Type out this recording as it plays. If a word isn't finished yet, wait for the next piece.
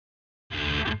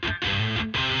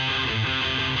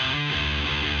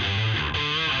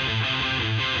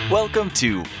Welcome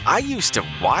to I Used to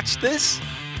Watch This,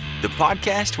 the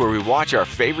podcast where we watch our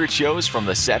favorite shows from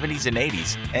the 70s and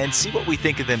 80s and see what we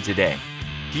think of them today.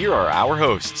 Here are our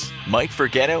hosts, Mike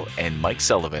Forgetto and Mike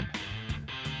Sullivan.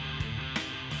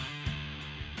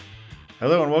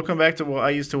 Hello and welcome back to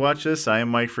I Used to Watch This. I am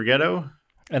Mike Forgetto.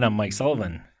 And I'm Mike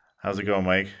Sullivan. How's it going,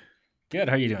 Mike? Good.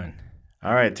 How you doing?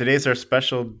 All right. Today's our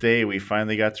special day. We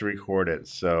finally got to record it.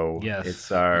 So yes. It's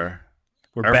our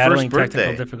battling first birthday.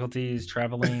 technical difficulties,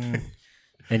 traveling.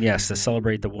 And yes, to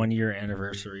celebrate the 1 year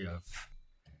anniversary of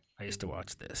I Used to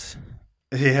Watch This.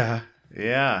 Yeah.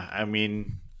 I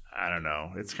mean, I don't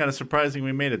know. It's kind of surprising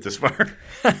we made it this far.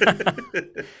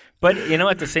 But,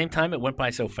 at the same time, it went by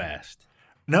so fast.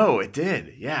 No, it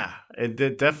did. Yeah, it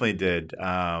definitely did.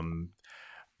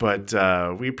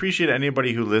 But we appreciate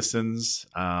anybody who listens,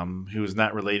 who is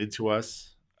not related to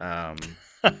us.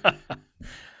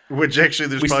 Which actually,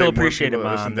 there's we probably still more appreciate people it, that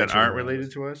Mom, listen that that aren't you're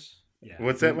related to us. Yeah.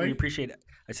 What's that, Mike? We appreciate it.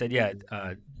 I said,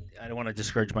 I don't want to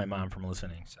discourage my mom from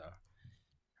listening. So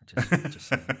just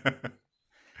saying.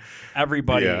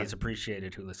 Everybody is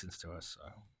appreciated who listens to us.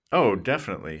 So. Oh,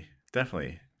 definitely.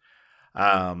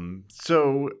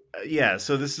 So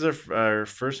this is our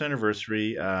first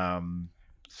anniversary.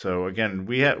 So again,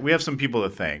 we have some people to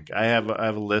thank. I have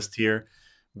a list here.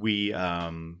 We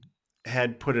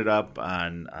had put it up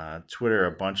on Twitter,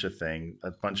 a bunch of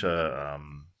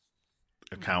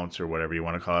accounts or whatever you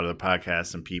want to call it, of the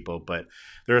podcast and people, but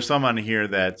there are some on here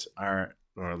that aren't,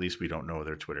 or at least we don't know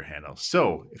their Twitter handles.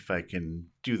 So if I can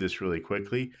do this really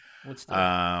quickly, Let's do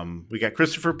it. We got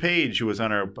Christopher Page, who was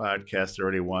on our podcast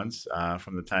already once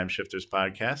from the Time Shifters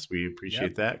podcast. We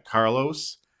appreciate that.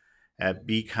 Carlos at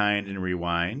Be Kind and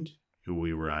Rewind, who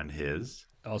we were on his.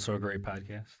 Also a great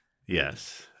podcast.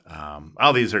 Yes.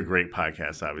 All these are great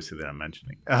podcasts, obviously, that I'm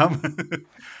mentioning.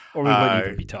 Or we wouldn't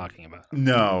even be talking about them.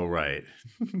 No, right.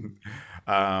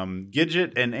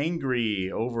 Gidget and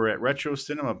Angry over at Retro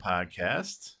Cinema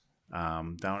Podcast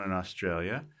down in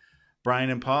Australia. Brian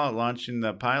and Paul launching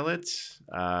the pilot.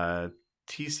 TC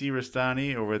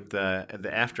Rastani over at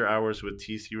the After Hours with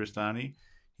TC Rastani.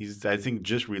 He's, I think,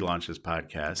 just relaunched his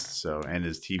podcast and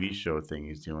his TV show thing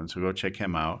he's doing. So go check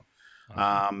him out.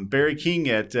 Barry King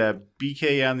at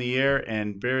BK on the Air.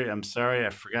 And Barry, I'm sorry, I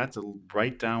forgot to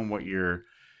write down what your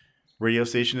radio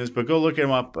station is, but go look him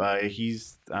up.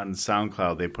 He's on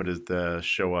SoundCloud. They put the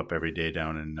show up every day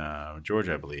down in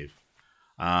Georgia, I believe.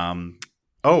 And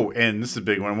this is a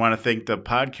big one. I want to thank the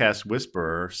Podcast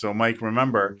Whisperer. So, Mike,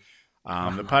 remember,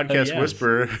 the Podcast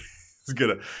Whisperer is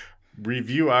going to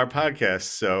review our podcast.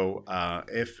 So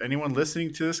if anyone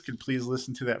listening to this could please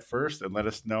listen to that first and let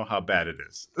us know how bad it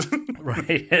is.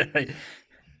 Right.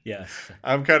 Yes.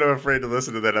 I'm kind of afraid to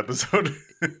listen to that episode.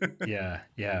 Yeah.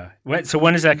 So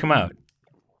when does that come out?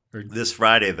 This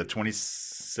Friday, the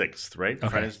 26th, right? Okay.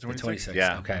 Friday's the 26th.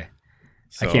 Yeah. Okay.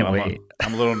 So I can't wait.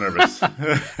 I'm a little nervous.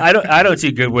 I don't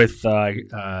do good with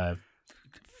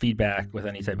feedback, with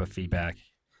any type of feedback.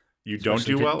 You don't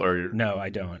do well, or no, I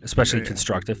don't. Especially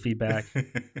constructive feedback.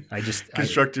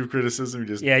 Constructive criticism.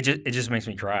 It just makes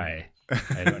me cry.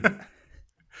 I don't.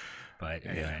 But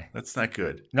anyway, that's not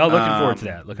good. No, looking forward to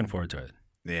that. Looking forward to it.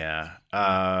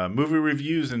 Yeah. Movie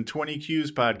Reviews and 20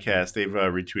 Qs podcast. They've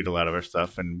retweeted a lot of our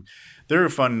stuff, and they're a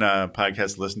fun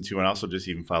podcast to listen to, and also just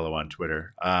even follow on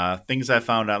Twitter. Things I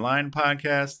Found Online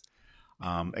podcast.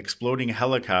 Exploding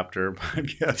Helicopter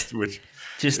podcast, which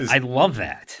I love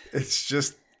that. It's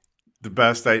just the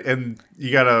best. And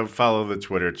you got to follow the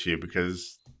Twitter too,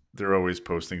 because they're always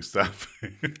posting stuff.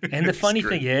 And the funny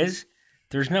thing is,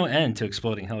 there's no end to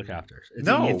exploding helicopters.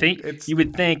 You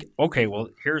would think, okay, well,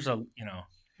 here's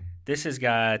this has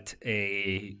got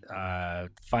a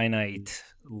finite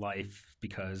life,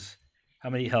 because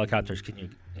how many helicopters can you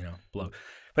blow?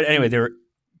 But anyway,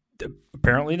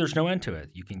 apparently there's no end to it.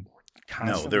 You can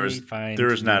constantly find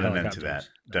there is not an end to helicopters.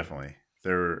 that. Definitely,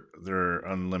 there are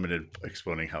unlimited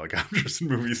exploding helicopters in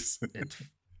movies. It's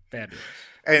fabulous,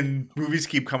 and movies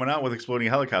keep coming out with exploding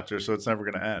helicopters, so it's never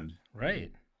going to end.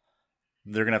 Right.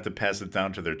 They're going to have to pass it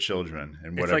down to their children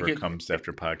and whatever comes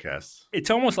after podcasts. It's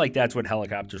almost like that's what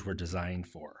helicopters were designed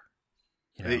for.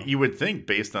 You would think,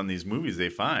 based on these movies they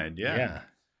find. Yeah.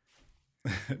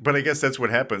 But I guess that's what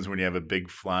happens when you have a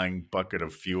big flying bucket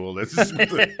of fuel. With that's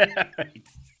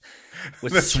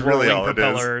swirling really all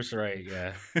propellers, right,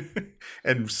 yeah.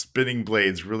 And spinning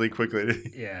blades really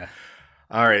quickly. Yeah.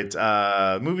 All right.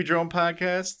 Movie Drone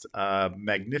podcast.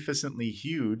 Magnificently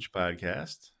Huge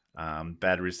podcast.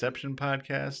 Bad Reception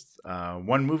podcast,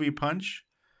 One Movie Punch,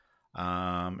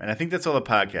 and I think that's all the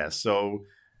podcasts. So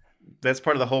that's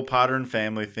part of the whole Potter and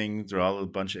Family thing. They're all a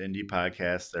bunch of indie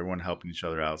podcasts, everyone helping each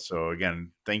other out. So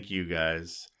again, thank you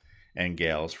guys. and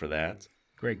gals for that.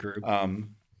 Great group.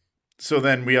 So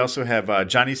then we also have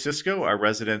Johnny Cisco, our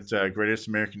resident Greatest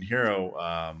American Hero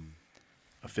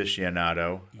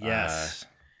aficionado. Yes.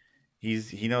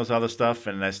 He knows all the stuff,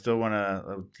 and I still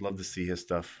love to see his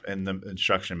stuff in the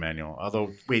instruction manual.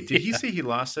 Although, wait, did he say he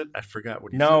lost it? I forgot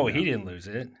what he said. No, he didn't lose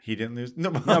it. He didn't lose. No,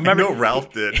 remember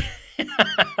Ralph did.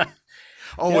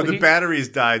 The batteries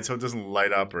died, so it doesn't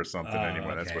light up or something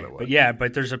anymore. Okay. That's what it was.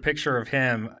 But there's a picture of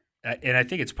him, and I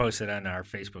think it's posted on our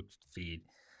Facebook feed.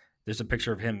 There's a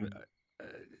picture of him,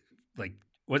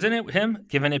 wasn't it him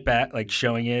giving it back, like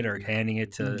showing it or handing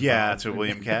it to? Yeah, to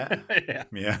William Catt.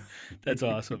 Yeah, that's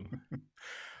awesome.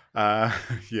 Yeah,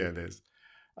 it is.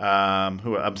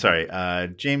 I'm sorry,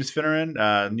 James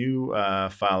Finneran, new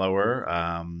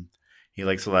follower. He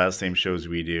likes a lot of the same shows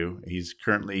we do. He's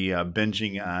currently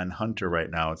binging on Hunter right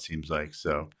now, it seems like.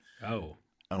 So,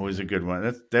 always a good one.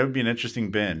 That would be an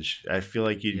interesting binge. I feel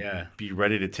like you'd be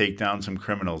ready to take down some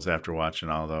criminals after watching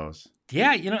all those.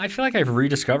 Yeah, I feel like I've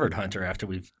rediscovered Hunter after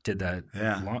we did that.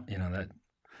 Yeah, that.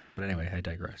 But anyway, I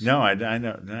digress. No, I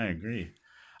know. No, I agree.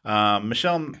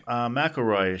 Michelle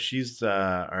McElroy, she's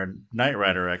our Knight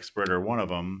Rider expert, or one of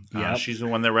them. Yep. She's the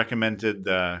one that recommended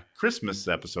the Christmas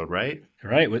episode, right?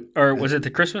 Right. Or was it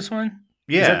the Christmas one?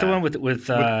 Yeah. Is that the one with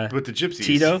the gypsies?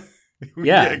 Tito?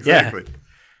 Yeah, exactly.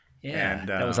 Yeah, and,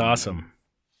 that was awesome.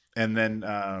 And then,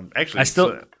 actually, I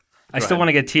still want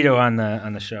to get Tito on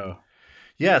the show.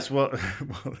 Yes, well,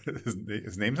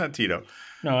 his name's not Tito.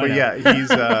 No, but yeah,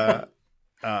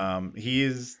 he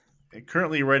is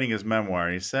currently writing his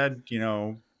memoir. He said,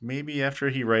 maybe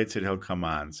after he writes it, he'll come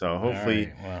on. So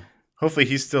hopefully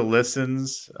he still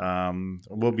listens.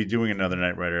 We'll be doing another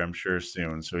Knight Rider, I'm sure,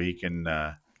 soon, so he can.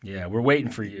 Yeah, we're waiting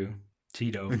for you,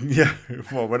 Tito. Yeah,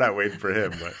 well, we're not waiting for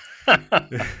him, but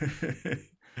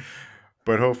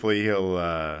but hopefully he'll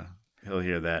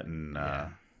hear that and.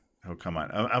 He'll come on.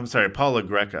 I'm sorry, Paul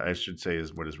LaGreca, I should say,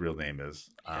 is what his real name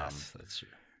is. Yes, that's true.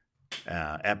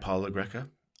 At Paul LaGreca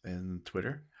in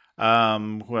Twitter.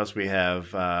 Who else we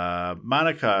have?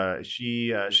 Monica.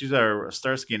 She's our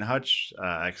Starsky and Hutch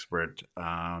expert.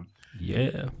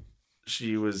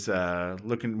 She was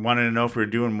wanted to know if we were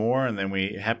doing more, and then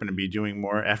we happened to be doing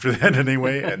more after that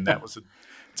anyway. And that was the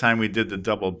time we did the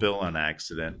double bill on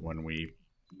accident when we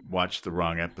watched the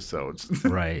wrong episodes.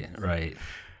 Right.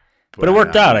 But it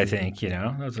worked out, I think.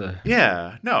 That was no,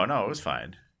 it was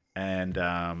fine, and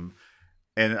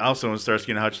also in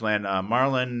Starsky and Hutchland,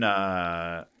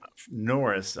 Marlon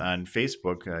Norris on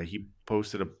Facebook, he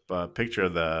posted a picture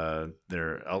of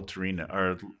their El Torino,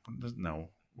 or no,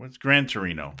 what's Gran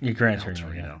Torino? Yeah, Gran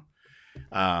Torino.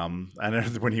 I know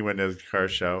when he went to the car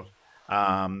show,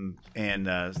 and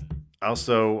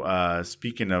also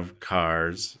speaking of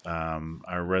cars,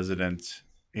 our resident,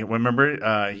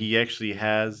 remember, he actually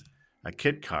has a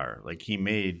Kit car, like he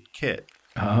made Kit.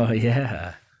 Oh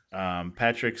yeah.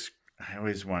 Patrick's.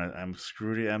 I'm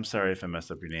Scrudy. I'm sorry if I messed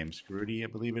up your name, Scrudy, I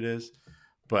believe it is.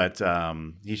 But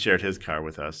he shared his car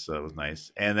with us, so it was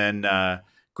nice. And then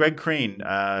Greg Crane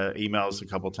emails a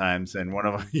couple times, and one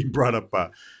of them, he brought up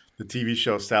the TV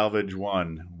show Salvage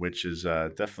One, which is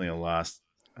definitely a lost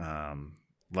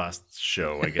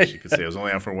show, I guess you could say. It was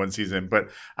only on for one season, but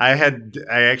I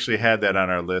actually had that on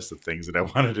our list of things that I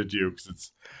wanted to do because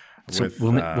it's. So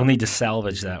we'll need to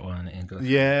salvage that one and go.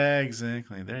 Yeah,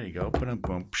 exactly. There you go. Boom.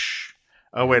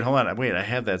 Oh wait, hold on. Wait, I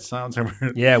have that sound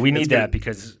somewhere. Yeah, we need that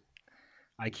because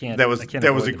I can't. That was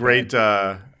a great.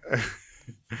 But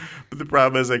the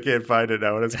problem is I can't find it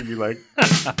now, and it's gonna be like.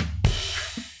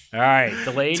 All right,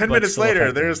 delayed. 10 minutes later,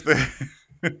 effective. There's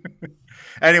the.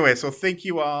 Anyway, so thank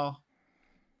you all.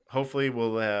 Hopefully,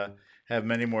 we'll have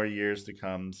many more years to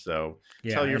come. So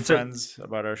tell your friends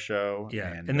about our show.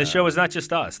 Yeah, and the show is not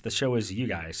just us. The show is you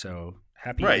guys. So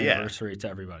happy anniversary to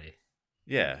everybody.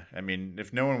 Yeah, I mean,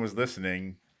 if no one was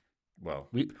listening, well,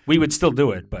 we would still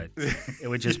do it, but it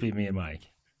would just be me and Mike.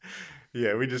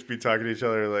 Yeah, we'd just be talking to each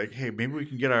other like, hey, maybe we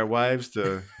can get our wives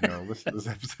to listen to this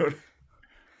episode.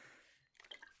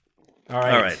 All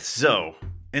right. So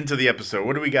into the episode.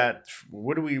 What do we got?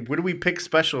 What do we pick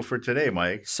special for today,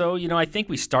 Mike? So, I think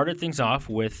we started things off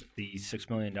with the $6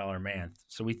 Million Man.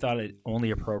 So we thought it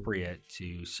only appropriate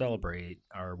to celebrate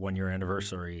our 1-year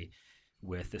anniversary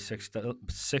with the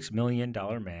 $6 Million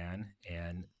Man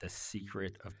and The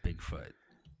Secret of Bigfoot.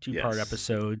 2-part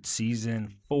episode,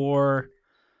 season 4.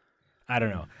 I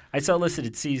don't know. I saw it listed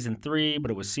at season 3,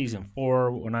 but it was season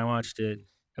 4 when I watched it.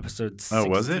 Episode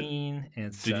 16 was it?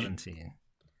 And 17.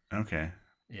 Okay.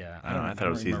 Yeah. I thought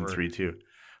it was season 3 too.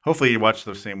 Hopefully you watched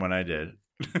the same one I did.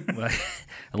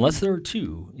 Unless there were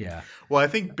two, yeah. Well, I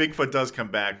think Bigfoot does come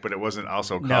back, but it wasn't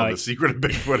also called The Secret of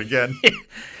Bigfoot again.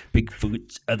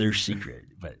 Bigfoot's other secret,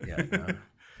 but yeah.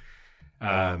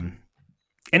 No.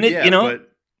 And it,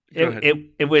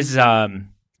 it was less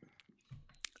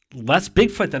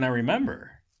Bigfoot than I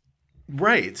remember.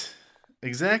 Right.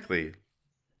 Exactly.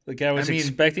 Like I was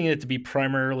expecting it to be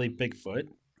primarily Bigfoot.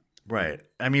 Right.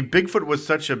 I mean, Bigfoot was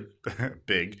such a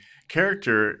big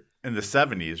character in the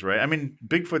 70s, right? I mean,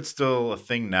 Bigfoot's still a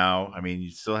thing now. I mean,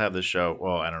 you still have the show.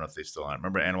 Well, I don't know if they still on.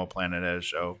 Remember Animal Planet had a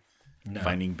show,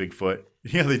 Finding Bigfoot?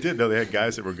 Yeah, they did. No, they had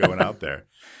guys that were going out there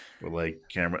with like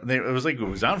camera. It was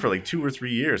on for like 2 or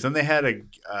 3 years. Then they had a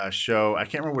show. I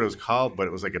can't remember what it was called, but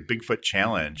it was like a Bigfoot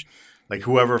challenge. Like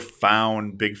whoever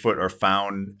found Bigfoot or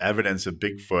found evidence of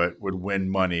Bigfoot would win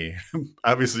money.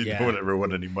 Obviously, no one ever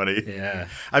won any money. Yeah.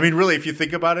 I mean, really, if you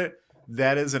think about it,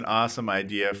 that is an awesome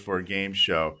idea for a game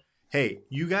show. Hey,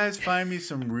 you guys find me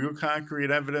some real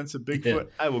concrete evidence of Bigfoot,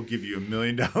 I will give you $1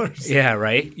 million. Yeah,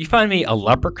 right. You find me a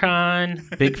leprechaun,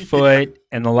 Bigfoot,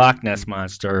 and the Loch Ness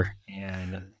Monster,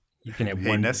 and you can have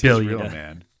 $1 billion. Real,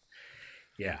 man.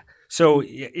 Yeah. So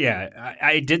yeah,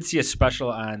 I did see a special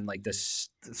on like this.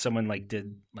 Someone like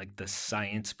did like the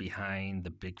science behind the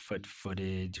Bigfoot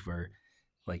footage, where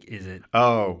like is it?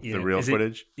 Oh, the real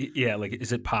footage. Like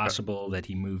is it possible that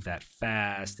he moved that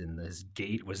fast and his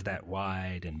gait was that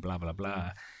wide and blah blah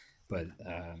blah? But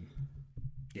I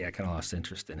kind of lost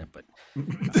interest in it. But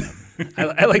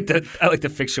I like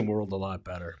the fiction world a lot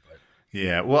better. But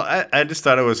yeah, well, I just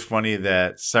thought it was funny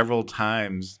that several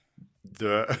times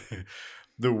the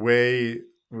way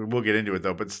we'll get into it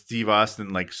though, but Steve Austin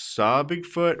like saw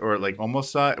Bigfoot or like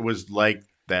almost saw it. It was like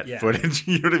that footage.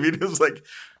 You know what I mean? It was like,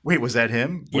 wait, was that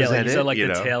him? Was that you it? saw like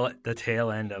the tail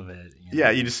end of it. You know?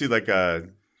 Yeah, you just see like a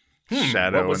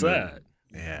shadow. What was that?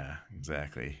 Yeah,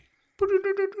 exactly.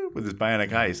 With his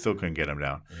bionic eye, he still couldn't get him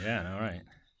down. Yeah,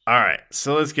 all right.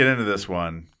 So let's get into this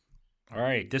one. All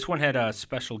right, this one had a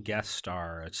special guest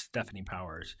star, Stephanie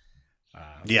Powers.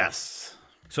 Yes.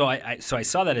 So I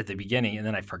saw that at the beginning, and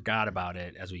then I forgot about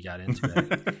it as we got into it.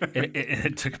 and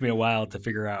it took me a while to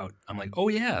figure out. I'm like, oh,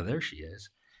 yeah, there she is.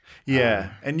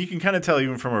 Yeah, and you can kind of tell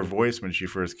even from her voice when she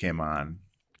first came on.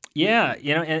 Yeah,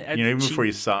 even before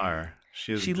you saw her,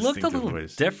 she looked a little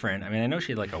different. I mean, I know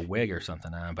she had like a wig or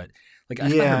something on, but like I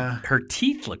thought her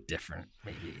teeth looked different.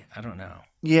 Maybe I don't know.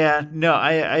 Yeah, no,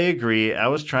 I agree. I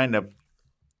was trying to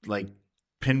like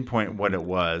pinpoint what it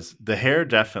was. The hair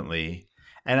definitely.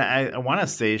 And I want to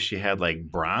say she had like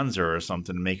bronzer or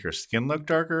something to make her skin look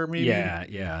darker, maybe.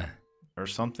 Yeah, or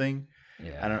something.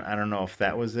 Yeah, I don't know if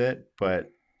that was it, but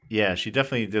yeah, she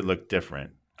definitely did look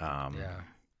different.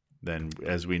 Than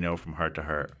as we know from Heart to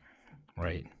Heart.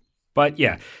 Right, but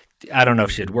yeah, I don't know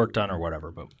if she had worked on or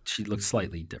whatever, but she looked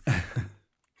slightly different.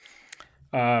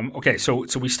 Okay, so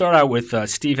we start out with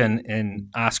Stephen and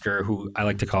Oscar, who I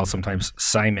like to call sometimes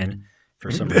Simon for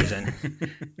some reason,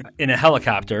 in a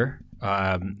helicopter,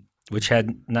 which had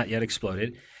not yet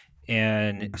exploded.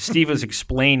 And Steve was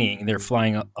explaining, they're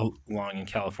flying along in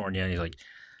California, and he's like,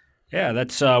 yeah,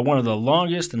 that's one of the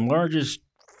longest and largest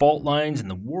fault lines in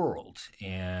the world.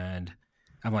 And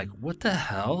I'm like, what the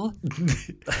hell?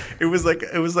 It was like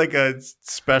a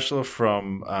special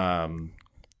from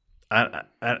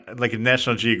like a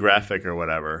National Geographic or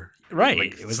whatever. Right.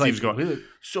 Like it was Steve's like, going,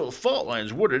 so the fault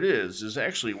line's what it is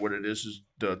actually what it is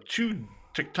the two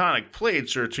tectonic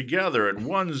plates are together and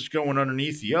one's going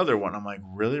underneath the other one. I'm like,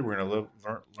 really? We're going to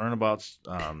learn about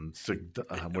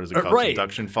what is it called? Right.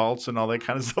 Subduction faults and all that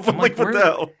kind of stuff. I'm like, what the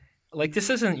hell? Like, this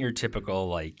isn't your typical,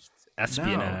 like,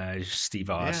 espionage, Steve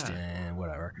Austin,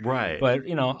 whatever. Right. But,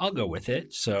 I'll go with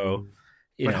it. So,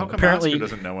 but how come apparently Oscar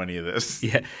doesn't know any of this?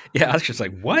 Yeah, Oscar's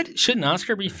like, what? Shouldn't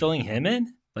Oscar be filling him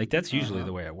in? Like, that's usually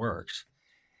the way it works.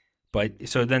 But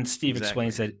so then Steve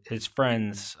explains that his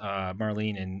friends,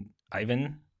 Marlene and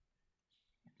Ivan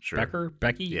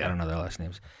Becky, I don't know their last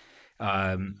names,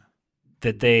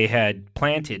 that they had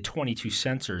planted 22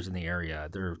 sensors in the area.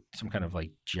 They're some kind of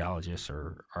like geologists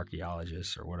or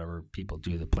archaeologists or whatever people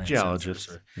do the plant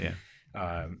geologists.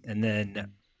 And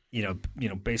then,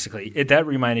 basically that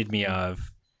reminded me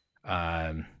of,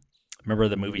 remember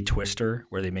the movie Twister,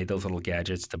 where they made those little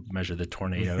gadgets to measure the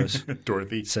tornadoes?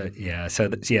 Dorothy. So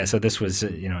this was,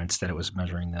 instead it was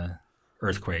measuring the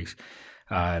earthquakes.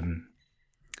 And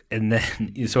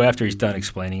then, so after he's done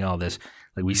explaining all this,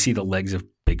 like we see the legs of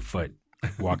Bigfoot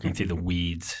walking through the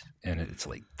weeds, and it's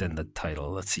like, then the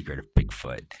title, The Secret of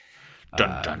Bigfoot.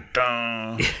 Dun, dun,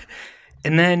 dun.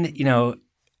 And then,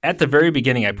 at the very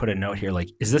beginning, I put a note here, like,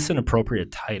 is this an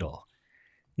appropriate title?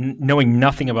 Knowing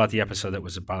nothing about the episode that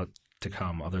was about to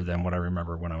come other than what I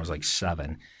remember when I was like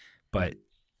 7. But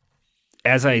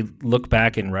as I look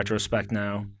back in retrospect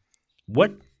now,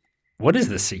 what is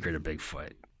the secret of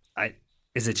Bigfoot?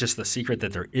 Is it just the secret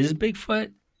that there is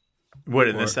Bigfoot? What,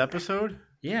 in this episode?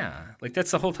 Yeah, like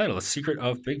that's the whole title, The Secret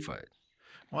of Bigfoot.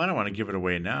 Well, I don't want to give it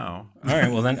away now. All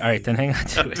right, then hang on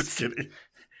to it. Just kidding.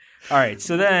 All right,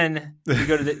 so then we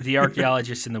go to the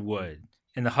archaeologist in the wood,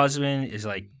 and the husband is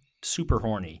like super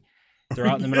horny. They're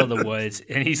out in the middle of the woods,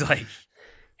 and he's like,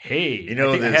 hey.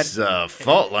 This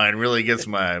fault line really gets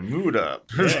my mood up.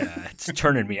 Yeah, it's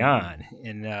turning me on.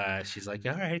 And she's like,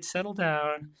 all right, settle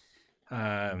down.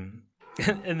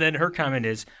 And then her comment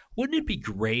is, wouldn't it be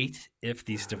great if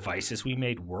these devices we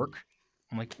made work?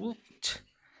 I'm like, well,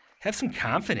 have some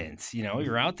confidence.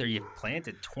 You're out there, you've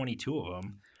planted 22 of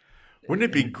them. Wouldn't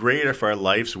it be great if our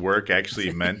life's work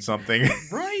actually meant something?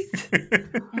 Right?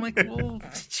 I'm like, well,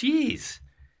 geez.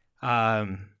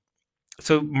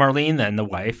 So Marlene, then the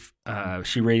wife,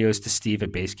 she radios to Steve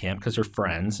at base camp because they're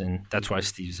friends, and that's why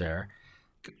Steve's there.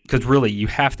 Because really, you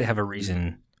have to have a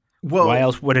reason. Well, why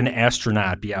else would an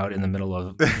astronaut be out in the middle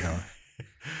of the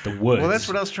woods? Well, that's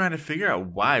what I was trying to figure out.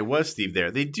 Why was Steve there?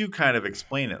 They do kind of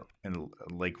explain it,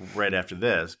 like right after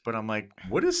this. But I'm like,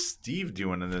 what is Steve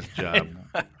doing in this job?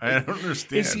 I don't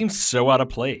understand. He seems so out of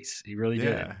place. He really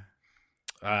did.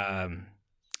 And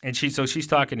she's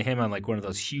talking to him on like one of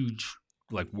those huge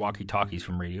like walkie-talkies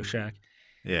from Radio Shack.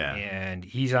 Yeah. And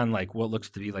he's on like what looks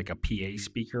to be like a PA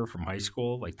speaker from high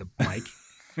school, like the mic.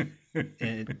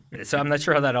 And so I'm not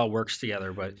sure how that all works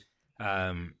together, but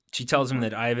she tells him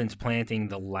that Ivan's planting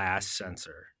the last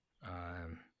sensor.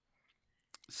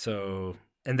 So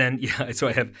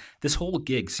I have this whole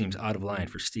gig seems out of line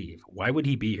for Steve. Why would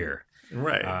he be here?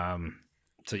 Right.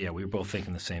 So yeah, we were both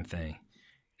thinking the same thing.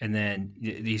 And then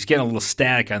he's getting a little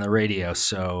static on the radio,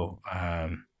 so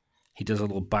he does a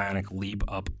little bionic leap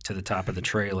up to the top of the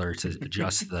trailer to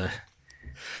adjust the.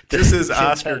 Just as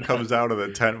Oscar comes out of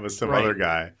the tent with some other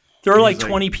guy. There are like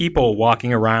 20 people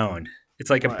walking around.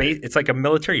 It's like it's like a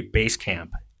military base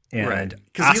camp, and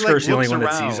Oscar's the only one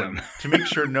that sees him to make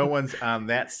sure no one's on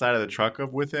that side of the truck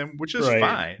with him, which is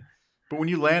fine. But when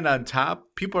you land on top,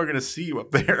 people are going to see you up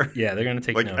there. Yeah, they're going to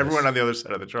take like notice. Everyone on the other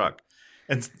side of the truck,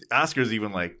 and Oscar's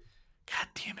even like, "God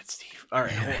damn it, Steve!" All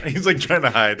right, he's like trying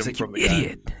to hide him from the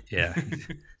idiot. Guy. Yeah,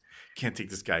 can't take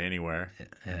this guy anywhere.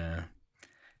 Yeah.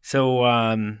 So,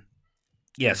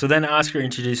 so then Oscar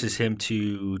introduces him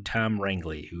to Tom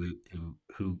Rangley,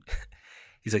 who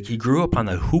he's like, he grew up on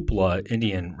the Hoopla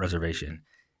Indian Reservation.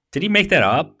 Did he make that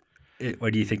up? Or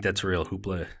do you think that's real,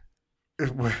 Hoopla?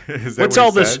 Is that What's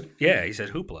all this? Yeah, he said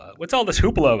Hoopla. What's all this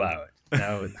Hoopla about?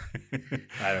 No,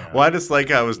 I don't know. Well, I just like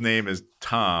how his name is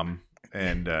Tom,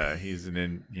 and he's a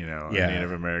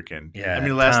Native American. Yeah, I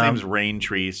mean, last name's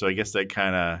Raintree, so I guess that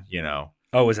kind of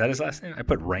Oh, was that his last name? I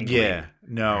put Rangley. Yeah,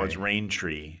 no, it's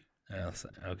Raintree.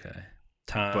 Okay,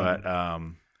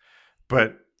 Tom.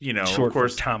 But short of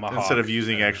course, Tomahawk. Instead of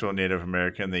using actual Native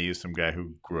American, they used some guy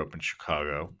who grew up in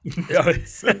Chicago.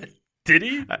 Did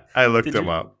he? I looked him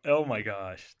up. Oh my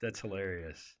gosh, that's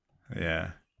hilarious. Yeah,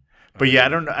 but yeah,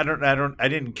 I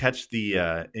didn't catch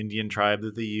the Indian tribe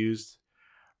that they used,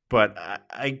 but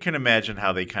I can imagine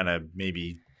how they kind of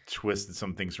maybe twisted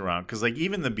some things around because, like,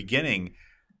 even in the beginning.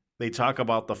 They talk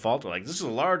about the fault. They're like, this is the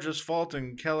largest fault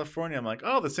in California. I'm like,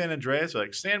 oh, the San Andreas. They're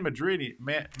like, San Madrid,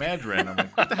 Madrin. I'm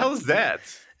like, what the hell is that?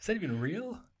 Is that even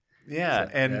real? Yeah,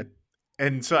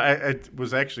 and so I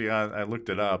was actually on. I looked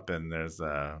it up, and there's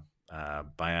a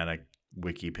Bionic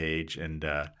wiki page, and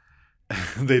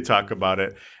they talk about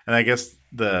it. And I guess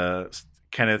the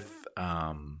Kenneth,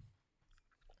 what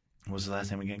was the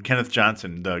last name again? Kenneth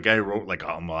Johnson, the guy who wrote like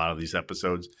a lot of these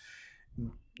episodes.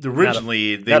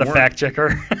 Originally, they weren't a fact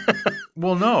checker.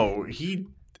 Well, no,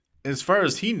 as far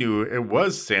as he knew, it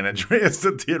was San Andreas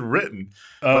that they had written,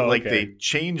 but they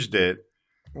changed it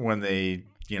when they,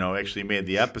 actually made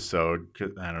the episode.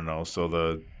 I don't know.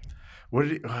 So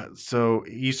so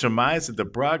he surmised that the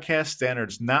broadcast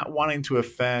standards not wanting to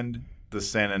offend the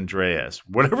San Andreas,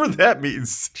 whatever that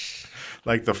means.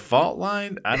 Like the fault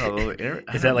line? I don't know.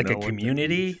 Is that like a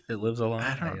community that lives along?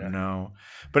 I don't know.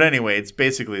 But anyway, it's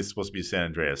supposed to be San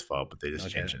Andreas' fault, but they just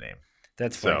changed the name.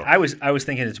 That's funny. So, I was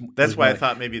thinking that's why I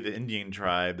thought maybe the Indian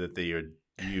tribe that they had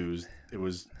used, it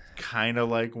was kind of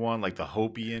like one, like the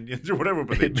Hopi Indians or whatever,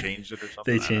 but they changed it or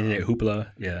something. They changed it.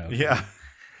 Hoopla. Yeah. Yeah.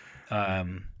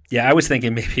 Yeah, I was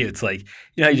thinking maybe it's like,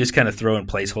 you just kind of throw in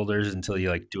placeholders until you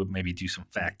like do some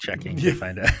fact checking to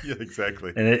find out. Yeah,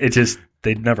 exactly. And it just,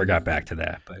 they never got back to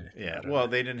that. But yeah, well,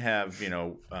 they didn't have,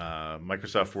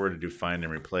 Microsoft Word to do find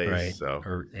and replace. Right. So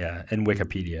and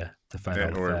Wikipedia to find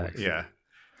out the facts.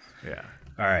 Yeah.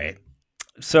 All right.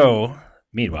 So,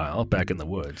 meanwhile, back in the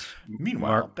woods.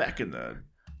 Back in the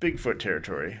Bigfoot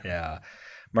territory. Yeah.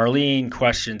 Marlene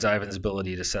questions Ivan's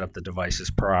ability to set up the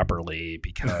devices properly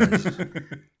because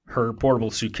her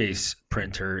portable suitcase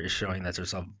printer is showing that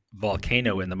there's a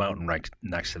volcano in the mountain right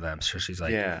next to them. So she's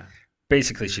like,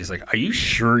 basically, she's like, are you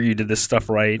sure you did this stuff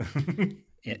right?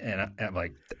 And I'm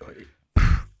like,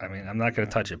 I mean, I'm not going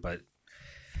to touch it, but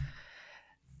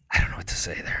I don't know what to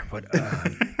say there.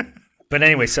 But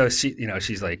anyway, so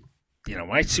she's like,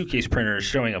 my suitcase printer is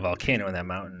showing a volcano in that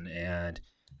mountain. And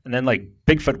then like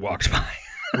Bigfoot walks by.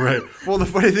 Right. Well, the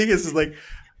funny thing is like,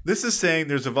 this is saying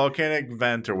there's a volcanic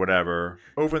vent or whatever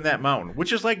over in that mountain,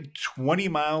 which is like 20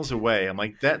 miles away. I'm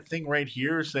like, that thing right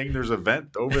here is saying there's a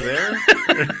vent over there?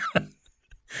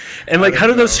 And like, how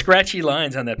do those scratchy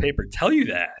lines on that paper tell you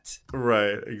that?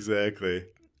 Right, exactly.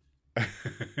 I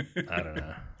don't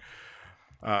know.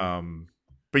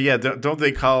 But yeah, don't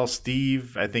they call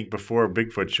Steve, I think, before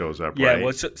Bigfoot shows up, yeah, right?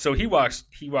 Well, so he walks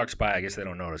by. I guess they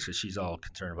don't notice because she's all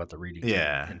concerned about the reading.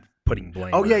 Yeah. And putting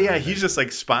blame. Oh, yeah. He's just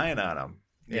like spying on him.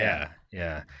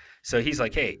 Yeah. So he's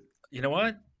like, hey, you know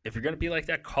what? If you're going to be like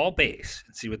that, call base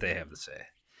and see what they have to say.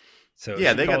 So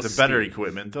yeah, they got the better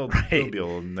equipment. They'll be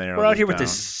able to narrow We're out here down. with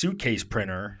this suitcase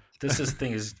printer. This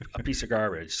thing is a piece of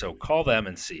garbage. So call them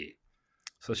and see.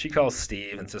 So she calls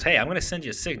Steve and says, hey, I'm going to send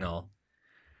you a signal.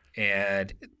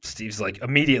 And Steve's like,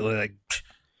 immediately like,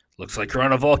 looks like you're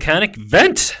on a volcanic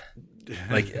vent.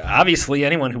 Like, obviously,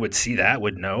 anyone who would see that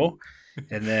would know.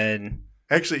 And then...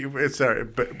 Actually,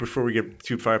 but before we get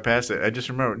too far past it, I just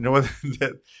remember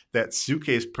that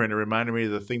suitcase printer reminded me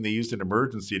of the thing they used in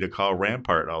emergency to call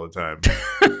Rampart all the time.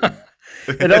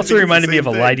 It also reminded me of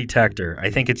a lie detector. I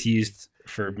think it's used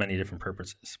for many different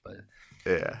purposes. But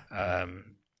yeah.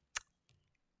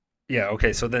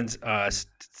 Okay. So then,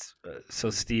 so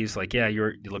Steve's like, yeah,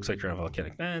 it looks like you're on a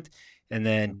volcanic vent, and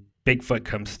then Bigfoot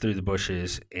comes through the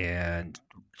bushes and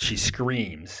she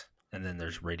screams, and then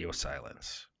there's radio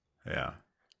silence. Yeah.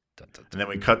 Dun, dun, dun. And then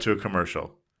we cut to a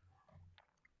commercial.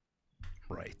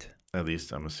 Right. At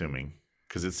least I'm assuming.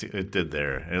 Because it did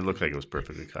there. And it looked like it was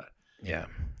perfectly cut. Yeah.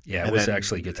 Yeah, it was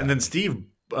actually good. And then Steve,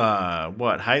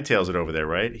 hightails it over there,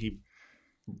 right? He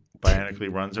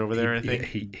bionically runs over there, I think.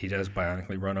 He does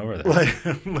bionically run over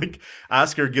there. Like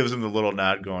Oscar gives him the little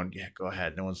nod going, yeah, go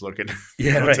ahead. No one's looking.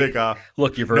 Yeah, right. Take off.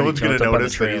 Look, you've already no one's going to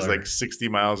notice that he's trailer. like 60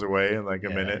 miles away in like a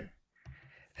minute.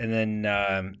 And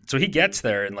then, so he gets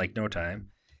there in like no time,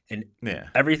 and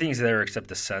everything's there except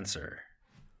the sensor.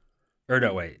 Or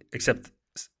no, wait, except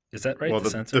is that right? Well,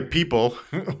 the sensor. The people.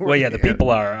 Well, yeah, the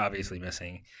people are obviously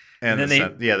missing, and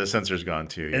then the sensor's gone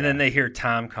too. Yeah. And then they hear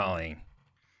Tom calling,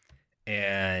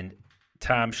 and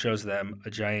Tom shows them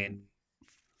a giant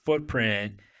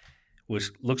footprint, which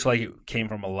looks like it came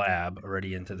from a lab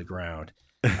already into the ground.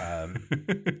 And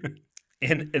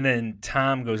then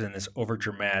Tom goes in this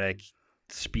overdramatic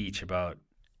speech about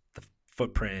the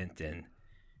footprint and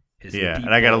his people.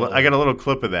 And I got a little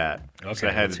clip of that, so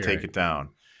I had to take it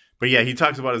down. But yeah, he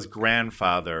talks about his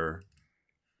grandfather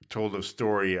told a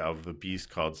story of the beast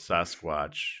called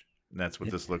Sasquatch, and that's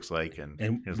what this looks like. And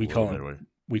we call him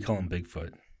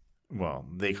Bigfoot. Well,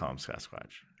 they call him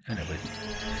Sasquatch. I know,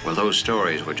 Well, those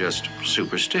stories were just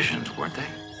superstitions, weren't they?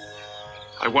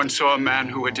 I once saw a man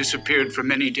who had disappeared for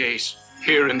many days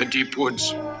here in the deep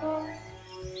woods.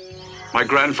 My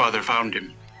grandfather found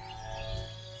him.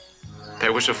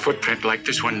 There was a footprint like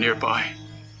this one nearby.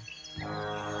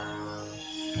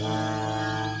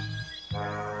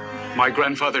 My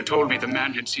grandfather told me the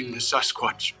man had seen the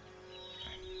Sasquatch.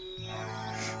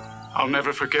 I'll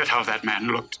never forget how that man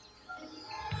looked.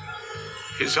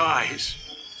 His eyes.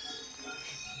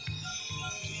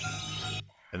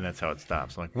 And that's how it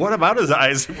stops. I'm like, what about his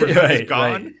eyes? Were they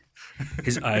gone? Right.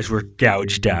 His eyes were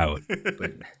gouged out.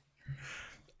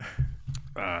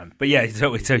 But yeah,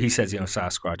 so he says,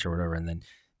 Sasquatch or whatever, and then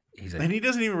he's like, and he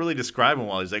doesn't even really describe him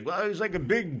well. He's like, well, he's like a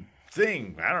big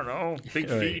thing. I don't know, big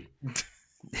feet.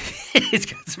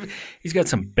 he's got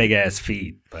some big ass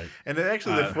feet, but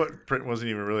the footprint wasn't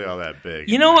even really all that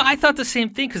big. I thought the same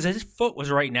thing because his foot was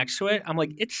right next to it. I'm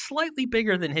like, it's slightly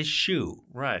bigger than his shoe.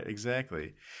 Right,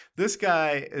 exactly. This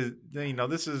guy is,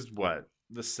 this is what,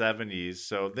 the 70s,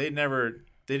 so they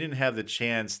didn't have the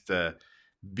chance to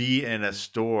be in a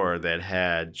store that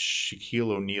had Shaquille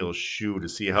O'Neal's shoe to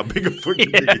see how big a foot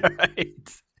could be. Right.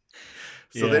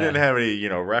 So they didn't have any,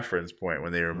 reference point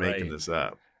when they were making this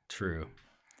up. True.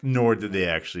 Nor did they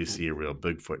actually see a real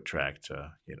Bigfoot track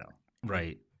to,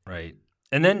 Right.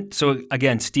 And then, so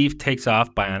again, Steve takes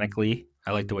off bionically.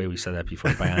 I like the way we said that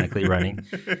before, bionically running.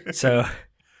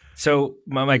 So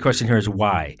my question here is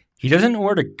why? He doesn't know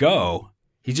where to go.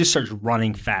 He just starts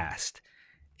running fast.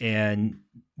 And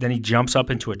then he jumps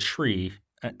up into a tree.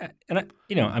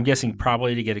 I'm guessing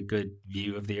probably to get a good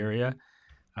view of the area,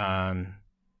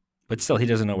 but still he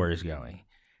doesn't know where he's going.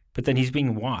 But then he's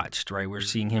being watched, right? We're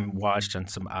seeing him watched on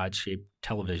some odd-shaped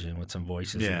television with some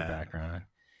voices in the background.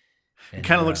 It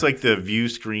kind of looks like the view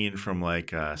screen from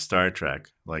like Star Trek,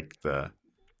 like the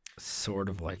sort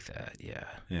of like that, yeah.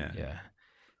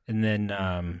 And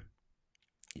then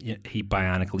he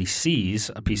bionically sees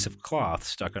a piece of cloth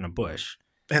stuck on a bush.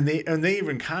 And they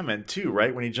even comment too,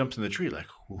 right? When he jumps in the tree, like,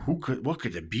 what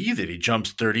could it be that he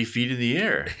jumps 30 feet in the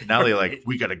air? Now they're like,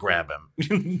 we got to grab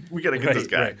him. We got to get this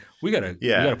guy. Right. We got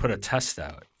to put a test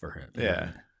out for him.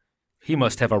 Yeah. He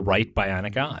must have a right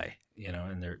bionic eye,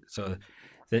 and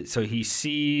so he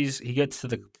gets to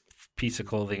the piece of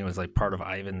clothing. It was like part of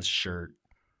Ivan's shirt.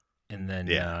 And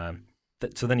then,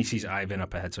 so then he sees Ivan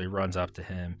up ahead. So he runs up to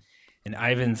him and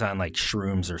Ivan's on like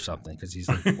shrooms or something. Cause he's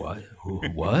like, what?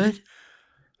 What?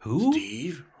 Who?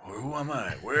 Steve? Who am I?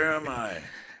 Where am I?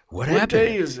 What happened?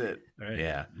 Day is it? Right.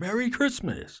 Yeah. Merry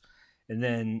Christmas. And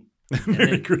then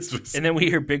Christmas. And then we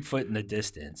hear Bigfoot in the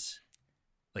distance,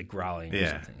 like growling or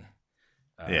something.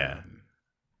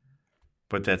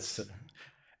 But that's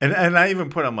and I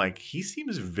even I'm like, he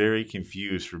seems very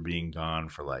confused for being gone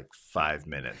for like 5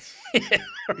 minutes.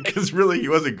 Because really he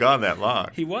wasn't gone that long.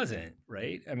 He wasn't,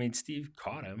 right? I mean, Steve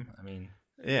caught him. I mean,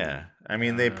 yeah. I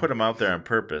mean, they put him out there on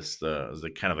purpose. It was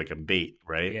like kind of like a bait,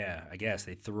 right? Yeah, I guess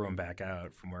they threw him back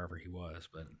out from wherever he was,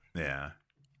 but yeah.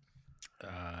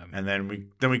 And then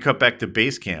we cut back to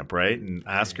base camp, right? And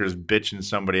Oscar's bitching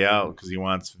somebody out because he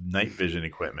wants night vision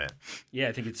equipment. Yeah,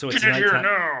 I think it's nighttime. Here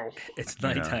now. It's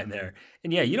nighttime there,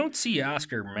 and you don't see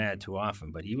Oscar mad too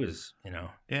often, but he was,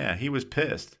 Yeah, he was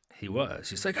pissed. He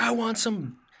was. He's like, I want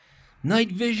some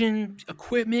night vision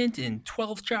equipment and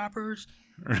 12 choppers,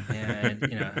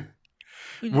 and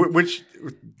Which,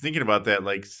 thinking about that,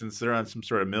 like, since they're on some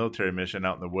sort of military mission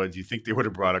out in the woods, you think they would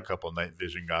have brought a couple night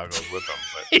vision goggles with them.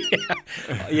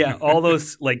 But yeah, all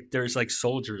those, like, there's like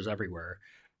soldiers everywhere.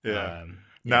 Yeah.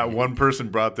 Not one person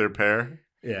brought their pair.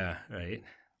 Yeah, right.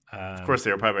 Of course,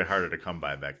 they were probably harder to come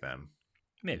by back then.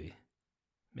 Maybe.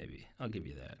 I'll give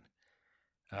you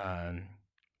that.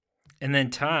 And then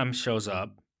Tom shows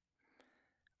up.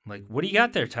 I'm like, what do you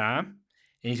got there, Tom?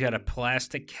 And he's got a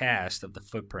plastic cast of the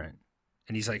footprint.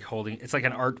 And he's like holding, it's like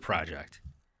an art project.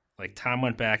 Like Tom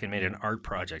went back and made an art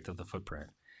project of the footprint.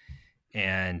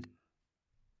 And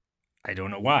I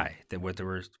don't know why. What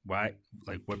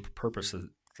purpose does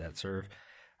that serve?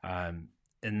 And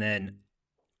then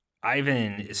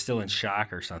Ivan is still in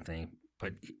shock or something,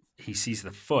 but he sees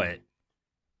the foot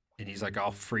and he's like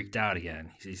all freaked out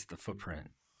again. He sees the footprint.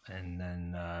 And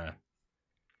then I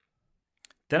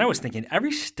was thinking,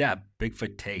 every step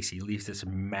Bigfoot takes, he leaves this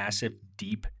massive,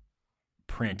 deep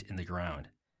print in the ground.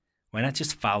 Why not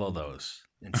just follow those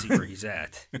and see where he's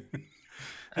at? I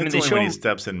mean, they show when he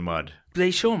steps in mud.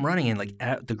 They show him running, and like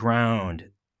at the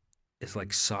ground is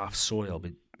like soft soil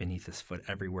beneath his foot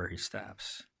everywhere he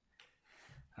steps.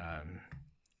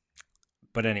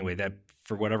 But anyway, that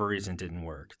for whatever reason didn't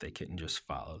work. They couldn't just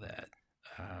follow that.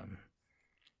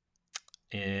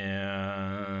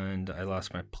 And I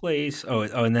lost my place. Oh,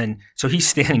 and then so he's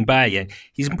standing by again.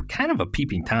 He's kind of a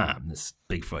peeping Tom, this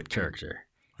Bigfoot character.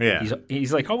 Yeah,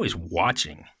 he's like always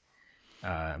watching,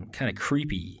 kind of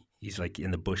creepy. He's like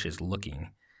in the bushes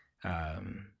looking,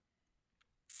 and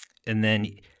then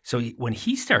when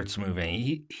he starts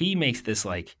moving, he makes this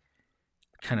like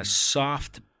kind of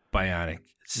soft bionic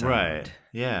sound. Right.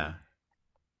 Yeah.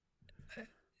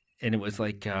 And it was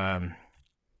like.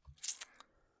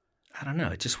 I don't know.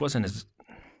 It just wasn't as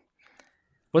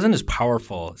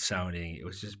powerful sounding. It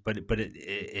was just, but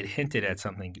it hinted at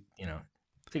something. I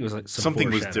think it was like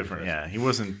something was different. Yeah, he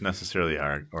wasn't necessarily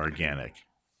organic.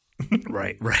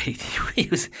 Right.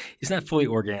 He's not fully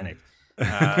organic.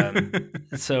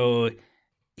 So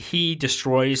he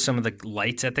destroys some of the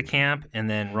lights at the camp and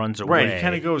then runs away. Right. He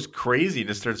kind of goes crazy and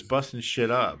just starts busting shit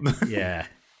up. Yeah.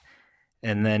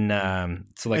 And then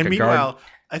meanwhile,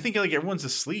 I think like everyone's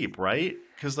asleep, right?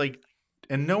 Because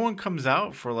and no one comes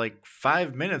out for like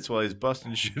 5 minutes while he's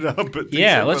busting shit up. But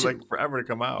let's like forever to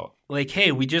come out. Like,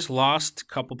 hey, we just lost a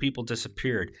couple people,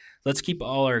 disappeared. Let's keep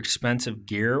all our expensive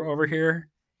gear over here,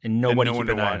 and nobody keep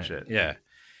an eye on it. Yeah.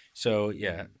 So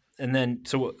and then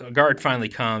a guard finally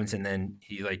comes, and then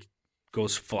he like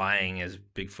goes flying as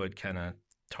Bigfoot kind of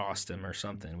tossed him or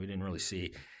something. We didn't really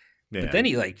see. Yeah. But then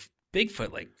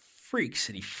Bigfoot like freaks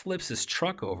and he flips his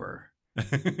truck over.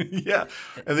 Yeah,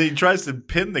 and then he tries to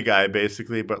pin the guy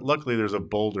basically, but luckily there's a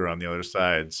boulder on the other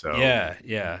side, so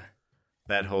yeah,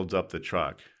 that holds up the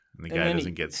truck, and the guy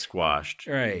doesn't get squashed.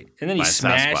 Right, and then he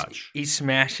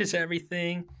smashes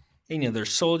everything. And,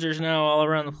 there's soldiers now all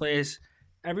around the place.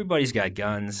 everybody's got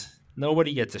guns.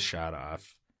 Nobody gets a shot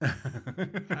off.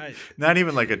 Not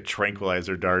even like a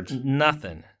tranquilizer dart.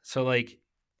 Nothing. So like,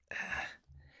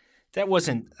 that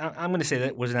wasn't. I'm going to say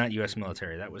that was not U.S.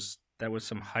 military. That was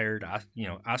some hired.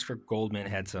 Oscar Goldman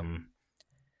had some.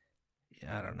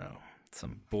 I don't know,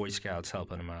 some Boy Scouts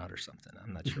helping him out or something.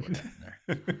 I'm not sure what happened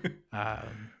there.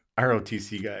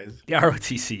 ROTC guys. Yeah,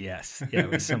 ROTC. Yes. Yeah, it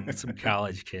was some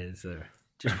college kids that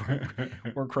just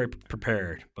weren't quite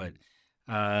prepared. But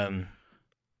all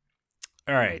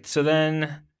right. So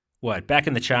then what? Back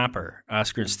in the chopper,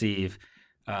 Oscar and Steve.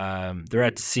 They're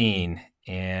at the scene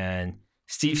and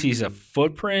Steve sees a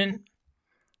footprint.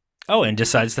 Oh, and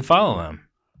decides to follow him.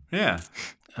 Yeah.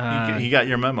 He got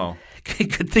your memo.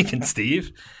 Good thinking,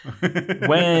 Steve.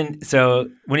 When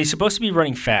he's supposed to be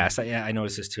running fast, I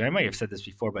noticed this too. I might have said this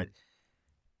before, but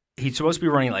he's supposed to be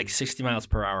running like 60 miles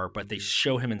per hour, but they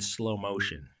show him in slow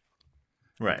motion.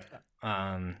 Right.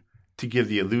 To give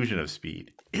the illusion of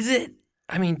speed. Is it?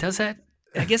 I mean, does that?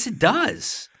 I guess it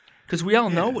does. Because we all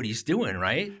know what he's doing,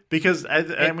 right? Because,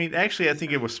 I mean, actually, I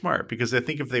think it was smart. Because I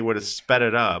think if they would have sped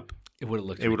it up, it would have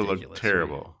looked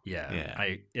terrible.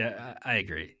 Right? Yeah. I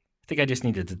agree. I think I just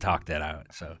needed to talk that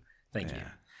out. So thank you.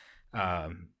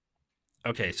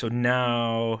 Okay, so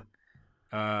now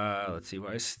let's see.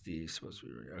 Why is Steve supposed to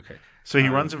be okay? So he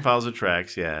runs and follows the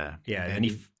tracks. Yeah. Yeah.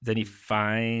 And then he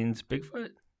finds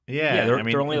Bigfoot. Yeah.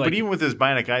 They're only but even with his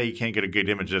bionic eye, you can't get a good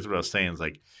image. That's what I was saying. It's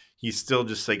like he's still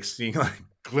just like seeing like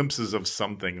glimpses of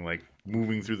something like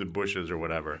moving through the bushes or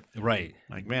whatever. Right.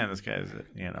 Like, man, this guy's,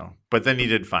 But then he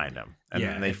did find him, and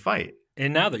then they fight.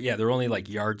 And now they're only like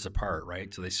yards apart,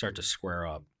 right? So they start to square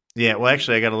up. Yeah, well,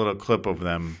 actually, I got a little clip of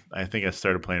them. I think I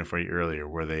started playing it for you earlier,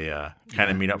 where they kind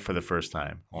of meet up for the first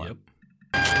time. Yep.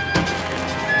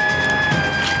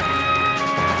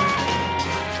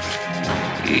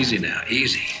 Easy now,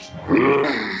 easy.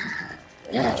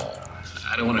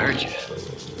 I don't want to hurt you.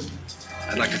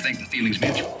 I'd like to think the feeling's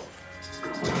mutual.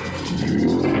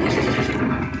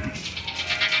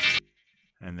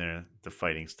 And the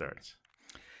fighting starts.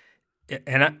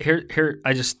 And here,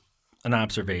 I just an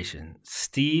observation.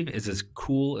 Steve is as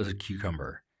cool as a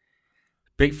cucumber.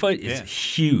 Bigfoot is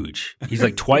huge. He's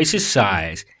like twice his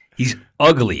size. He's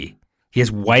ugly. He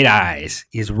has white eyes.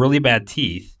 He has really bad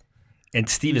teeth. And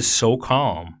Steve is so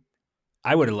calm.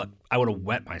 I would have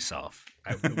wet myself.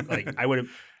 I would have.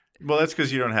 Well, that's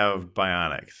because you don't have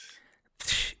bionics.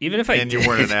 Even if I did, you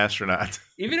weren't an astronaut.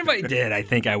 Even if I did, I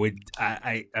think I would.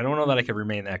 I don't know that I could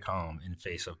remain that calm in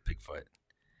face of Bigfoot.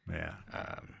 Yeah.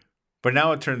 But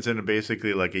now it turns into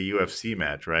basically like a UFC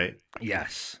match, right?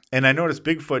 Yes. And I noticed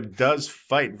Bigfoot does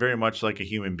fight very much like a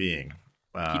human being.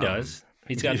 He does.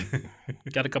 He's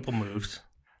got a couple moves.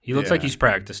 He looks like he's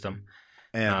practiced them.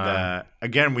 And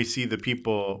again, we see the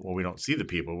people. Well, we don't see the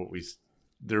people, but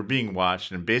they're being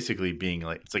watched and basically being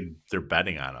like, it's like they're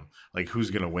betting on them, like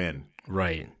who's gonna win.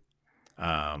 Right.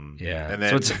 Yeah. And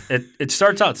then so it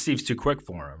starts out Steve's too quick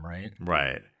for him, right?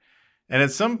 Right. And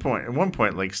at one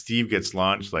point, like Steve gets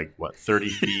launched like 30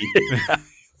 feet.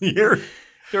 There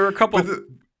were a couple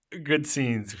good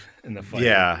scenes in the fight.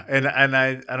 Yeah, and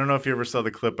I don't know if you ever saw the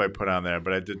clip I put on there,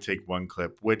 but I did take one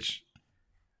clip which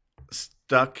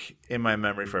stuck in my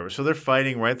memory forever. So they're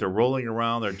fighting, right? They're rolling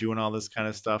around, they're doing all this kind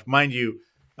of stuff. Mind you,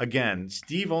 again,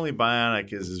 Steve only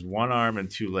bionic is his one arm and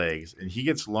two legs, and he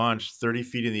gets launched 30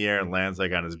 feet in the air and lands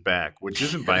like on his back, which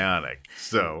isn't bionic.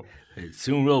 So it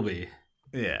soon will be.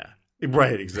 Yeah.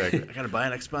 Right, exactly. I got a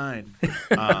bionic spine.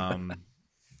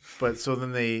 But so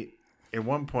then at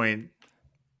one point,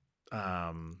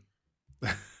 Bigfoot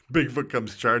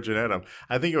comes charging at him.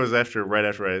 I think it was right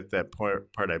after that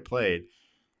part I played,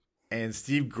 and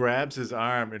Steve grabs his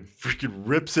arm and freaking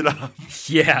rips it off.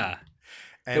 Yeah,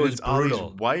 and it was brutal. All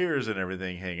these wires and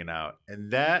everything hanging out, and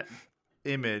that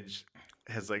image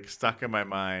has like stuck in my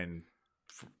mind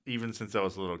even since I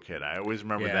was a little kid. I always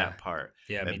remember that part.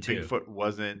 Yeah, that me too. Bigfoot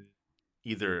was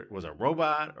a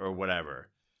robot or whatever.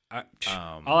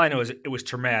 All I know is it was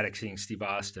traumatic seeing Steve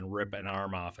Austin rip an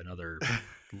arm off another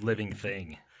living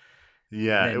thing.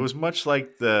 Yeah, it was much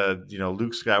like the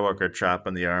Luke Skywalker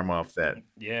chopping the arm off that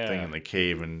thing in the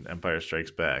cave in Empire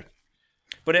Strikes Back.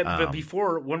 But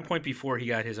one point before he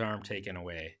got his arm taken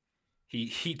away,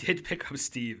 he did pick up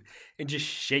Steve and just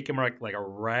shake him like a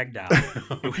rag doll.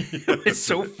 It was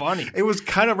so funny. It was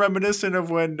kind of reminiscent of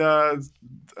when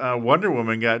Wonder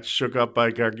Woman got shook up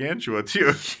by Gargantua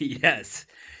too. Yes.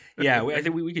 Yeah, I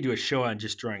think we could do a show on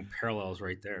just drawing parallels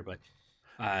right there. But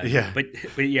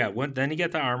then he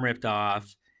got the arm ripped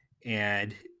off,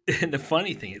 and the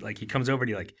funny thing is, like, he comes over and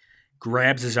he like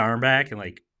grabs his arm back and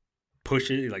like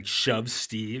pushes, like shoves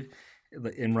Steve,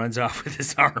 and runs off with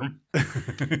his arm.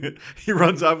 He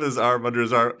runs off with his arm under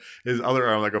his other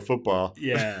arm like a football.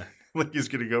 Yeah. Like he's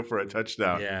going to go for a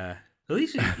touchdown. Yeah. At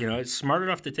least, it's smart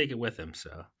enough to take it with him,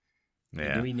 so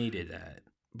yeah. I knew he needed that.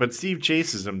 But Steve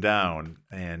chases him down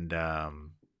and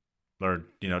or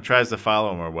tries to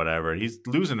follow him or whatever. He's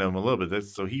losing him a little bit,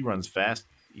 so he runs fast,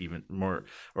 even more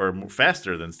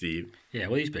faster than Steve. Yeah,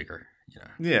 well, he's bigger.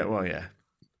 Yeah, well, yeah.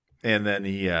 And then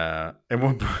he at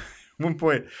one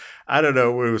point, I don't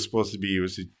know what it was supposed to be.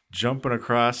 Was he jumping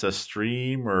across a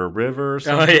stream or a river or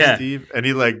something? Oh, yeah. Steve, and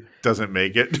he doesn't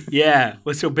make it. Yeah,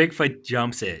 well, so Bigfoot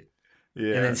jumps it.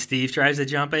 Yeah, and then Steve tries to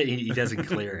jump it. He doesn't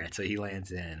clear it, so he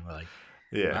lands in. We're like,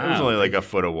 yeah, wow, it was only like a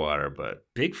foot of water, but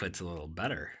Bigfoot's a little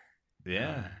better.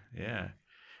 Yeah, yeah.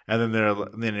 And then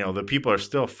the people are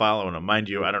still following him. Mind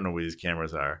you, I don't know where these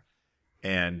cameras are,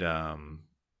 and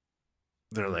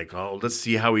they're like, "Oh, let's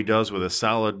see how he does with a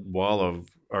solid wall of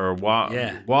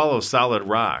solid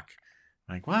rock."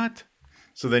 I'm like, what?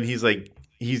 So then he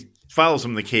follows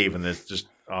him in the cave, and it's just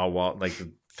all wall, like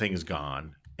the thing's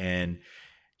gone, and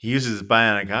he uses his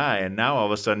bionic eye, and now all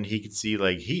of a sudden he can see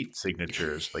like heat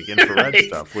signatures, like infrared right.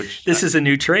 stuff. Which is a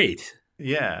new trait.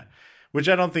 Yeah. Which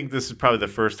I don't think this is probably the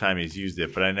first time he's used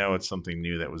it, but I know it's something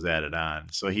new that was added on.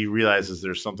 So he realizes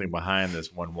there's something behind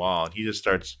this one wall, and he just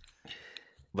starts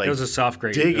it was a soft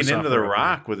grade, digging into the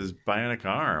rock with his bionic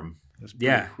arm.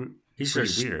 He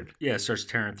starts weird. Yeah, starts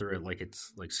tearing through it like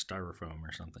it's like styrofoam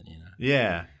or something,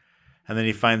 Yeah, and then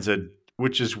he finds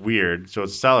which is weird. So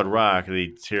it's solid rock, and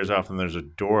he tears off, and there's a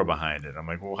door behind it. I'm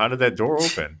like, well, how did that door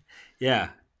open? Yeah,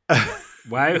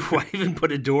 why even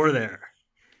put a door there?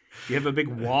 You have a big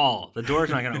wall. The door's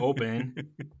not going to open.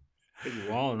 Big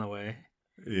wall in the way.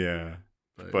 Yeah.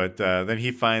 But then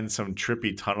he finds some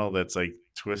trippy tunnel that's like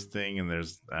twisting, and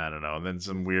there's, I don't know, and then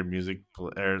some weird music,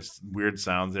 weird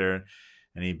sounds there,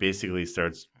 and he basically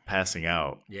starts passing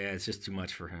out. Yeah, it's just too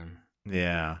much for him.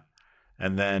 Yeah.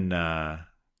 And then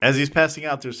as he's passing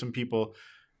out, there's some people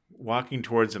walking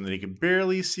towards him that he can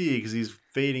barely see because he's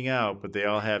fading out, but they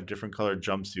all have different colored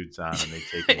jumpsuits on, and they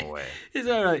take him away. Is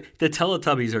that right? The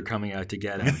Teletubbies are coming out to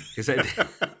get him because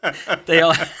they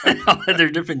all have their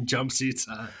different jumpsuits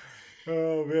on.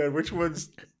 Oh man, which ones?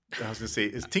 I was gonna say,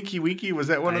 is Tinky Winky? Was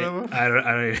that one of them? I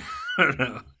don't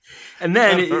know. And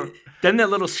then that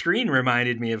little screen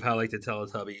reminded me of how like the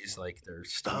Teletubbies, like their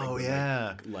stomach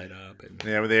would light up. And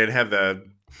yeah, they'd have the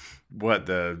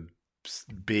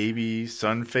baby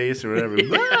sun face or whatever.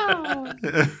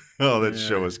 Oh, that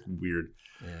show was weird.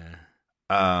 Yeah.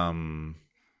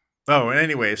 Oh, and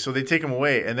anyway, so they take him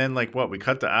away, and then we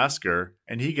cut to Oscar,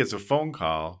 and he gets a phone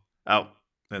call out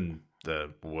in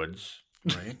the woods,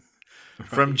 right,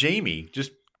 from Jamie,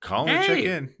 just calling to check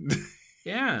in.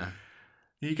 Yeah.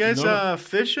 You guys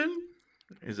fishing?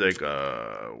 He's like,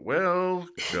 well,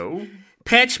 no.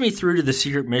 Patch me through to the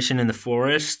secret mission in the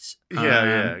forest.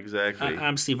 Yeah, exactly.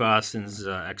 I'm Steve Austin's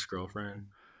ex-girlfriend.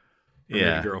 Or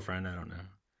maybe girlfriend, I don't know.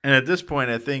 And at this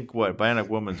point, I think Bionic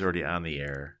Woman's already on the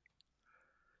air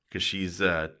because she's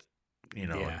a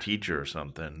teacher or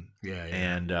something. Yeah.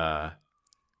 And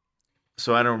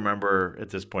so I don't remember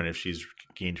at this point if she's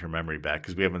gained her memory back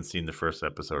because we haven't seen the first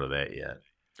episode of that yet.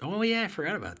 Oh yeah, I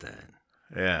forgot about that.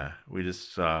 Yeah, we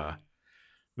just saw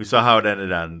how it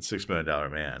ended on $6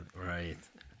 Million Man. Right.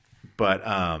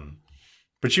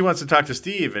 But she wants to talk to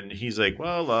Steve, and he's like,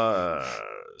 well,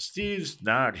 Steve's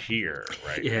not here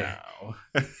right now.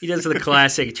 He does the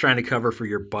classic trying to cover for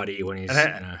your buddy when he's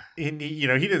he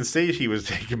didn't say he was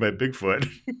taken by Bigfoot.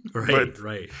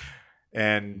 Right.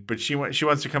 But she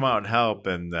wants to come out and help,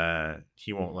 and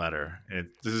he won't let her.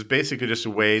 This is basically just a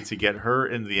way to get her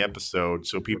into the episode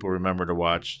so people remember to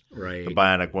watch the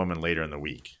Bionic Woman later in the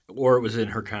week. Or it was in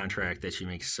her contract that she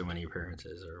makes so many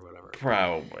appearances or whatever.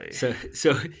 Probably.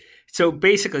 So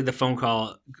basically the phone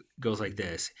call goes like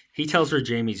this. He tells her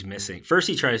Jamie's missing. First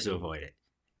he tries to avoid it.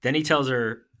 Then he tells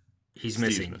her he's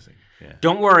missing. Yeah.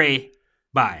 Don't worry.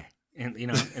 Bye. And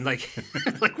and like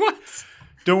what?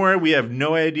 Don't worry, we have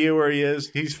no idea where he is.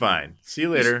 He's fine. See you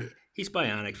later. He's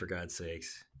bionic, for God's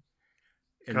sakes.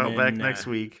 And call back next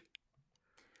week.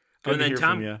 And then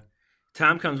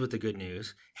Tom comes with the good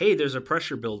news. Hey, there's a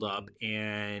pressure buildup,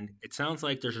 and it sounds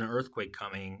like there's an earthquake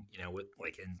coming, with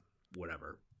in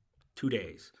 2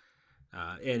 days.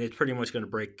 And it's pretty much going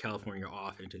to break California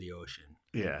off into the ocean.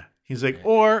 Yeah. He's like,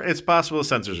 or it's possible the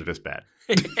sensors are just bad.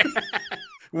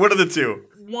 One of the two.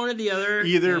 One or the other.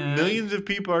 Either millions of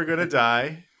people are going to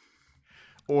die,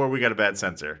 or we got a bad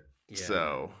sensor. Yeah.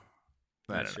 So,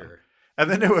 I don't know.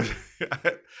 And then it was,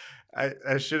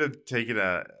 I should have taken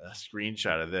a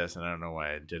screenshot of this, and I don't know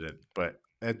why I didn't. But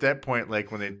at that point,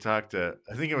 when they talked to,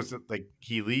 I think it was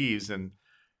he leaves, and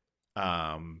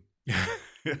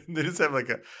they just have like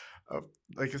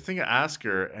a thing of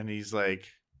Oscar, and he's like,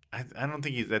 I don't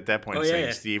think he's at that point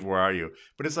saying, Steve, where are you?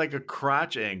 But it's like a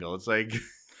crotch angle. It's like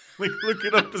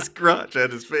looking up his crotch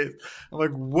at his face. I'm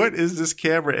like, what is this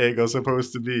camera angle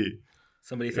supposed to be?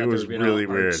 Somebody thought it was really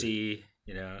weird. Artsy,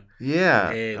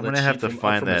 Yeah, hey, I'm gonna have to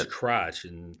find that crotch,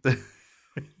 and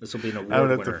this will be an award. I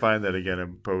would have to find that again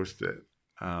and post it.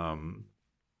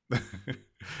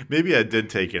 Maybe I did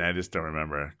take it. I just don't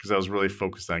remember because I was really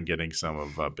focused on getting some of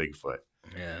Bigfoot.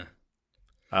 Yeah.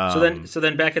 So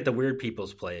then back at the weird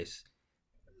people's place,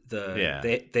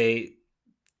 they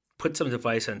put some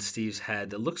device on Steve's head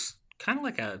that looks kind of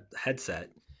like a headset,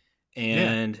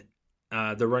 and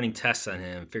they're running tests on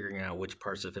him, figuring out which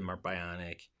parts of him are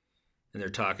bionic, and they're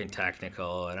talking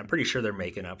technical, and I'm pretty sure they're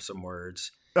making up some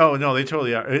words. Oh no, they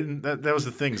totally are. That was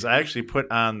the thing. I actually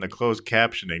put on the closed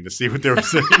captioning to see what they were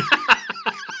saying.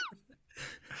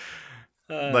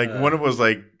 Like one of them was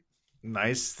like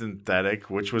nice synthetic,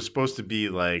 which was supposed to be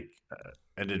like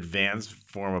an advanced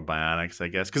form of bionics, I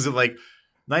guess, because of like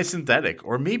nice synthetic,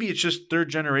 or maybe it's just third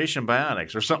generation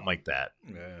bionics or something like that.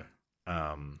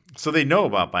 Yeah. So they know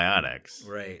about bionics,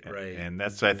 right? And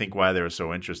that's I think why they were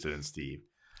so interested in Steve.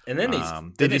 And then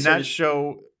they did not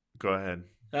show. Go ahead.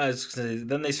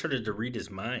 Then they started to read his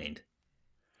mind.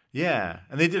 Yeah,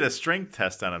 and they did a strength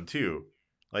test on him too.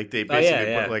 Like they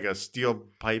basically put like a steel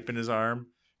pipe in his arm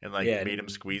and like made him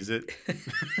squeeze it.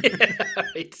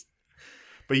 Right.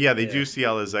 But yeah, they do see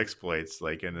all his exploits,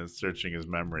 like and it's searching his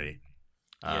memory.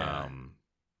 Yeah.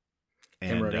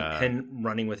 Him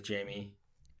running with Jamie.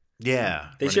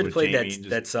 Yeah. They should have played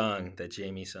that song, that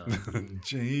Jamie song.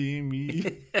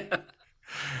 Jamie.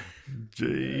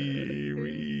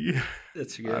 Jamie.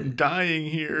 That's good. I'm dying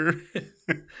here.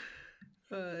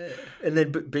 And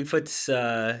then Bigfoot's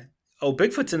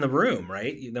Bigfoot's in the room,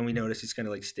 right? Then we notice he's kind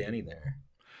of like standing there.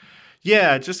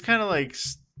 Yeah, just kind of like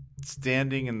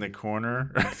standing in the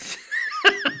corner.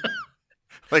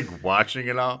 Like watching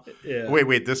it all. Yeah.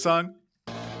 Wait, this song?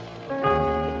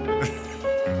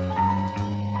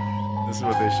 This is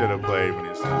what they should have played when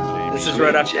he said Jamie. This is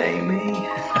right after Jamie.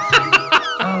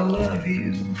 I love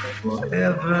you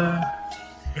forever.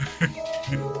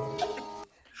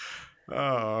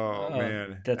 Oh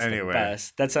man. That's the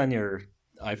best. That's on your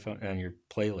iPhone, on your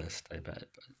playlist, I bet.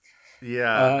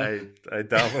 Yeah, I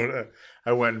downloaded it.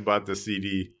 I went and bought the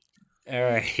CD. All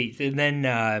right. And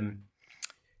then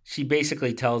she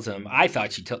basically tells him, I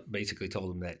thought she basically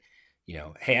told him that,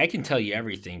 hey, I can tell you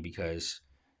everything because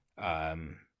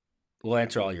we'll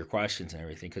answer all your questions and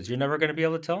everything because you're never going to be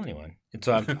able to tell anyone. And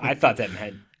so I thought that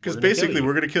meant because basically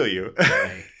we're going to kill you.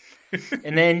 Right.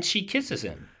 And then she kisses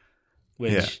him,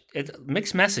 which it's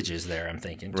mixed messages there, I'm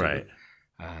thinking. Too. Right.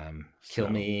 Kill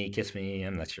me, kiss me,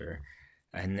 I'm not sure.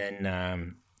 And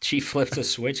then she flips a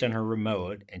switch on her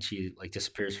remote and she like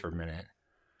disappears for a minute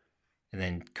and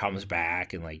then comes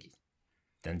back and like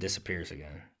then disappears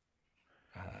again.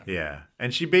 Yeah.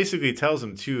 And she basically tells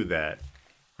him too that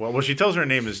well, she tells her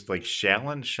name is like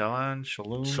Shalon.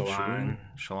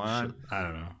 I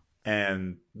don't know.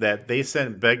 And that they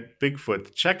sent Bigfoot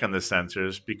to check on the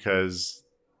sensors because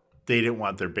they didn't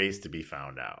want their base to be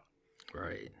found out.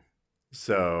 Right.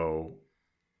 So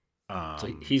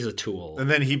he's a tool. And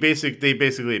then they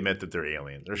basically admit that they're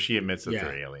aliens, or she admits that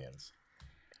they're aliens.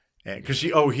 Because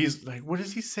he's like, what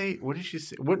does he say? What did she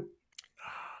say? What?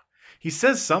 He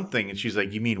says something, and she's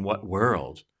like, "You mean what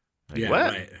world?" Like,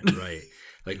 what? Right.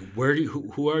 Like,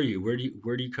 who are you? Where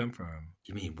do you come from?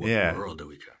 You mean what world do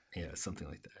we come? Yeah, something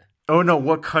like that. Oh no,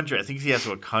 what country? I think he asked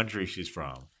what country she's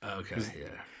from. Okay,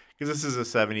 because this is the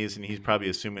 70s, and he's probably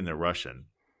assuming they're Russian.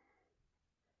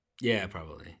 Yeah,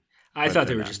 probably. I thought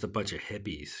they were just a bunch of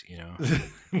hippies,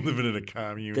 living in a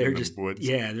commune in the woods.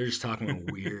 Yeah, they're just talking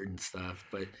about weird and stuff.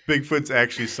 But Bigfoot's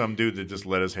actually some dude that just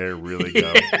let his hair really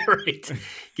go. Yeah, right.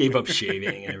 Gave up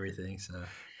shaving and everything. So,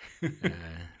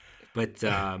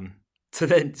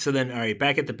 so then, all right,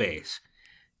 back at the base,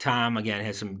 Tom again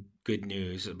has some good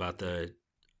news about the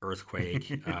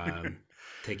earthquake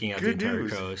taking out the entire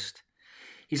coast.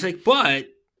 He's like, but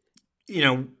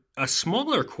a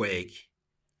smaller quake.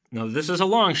 No, this is a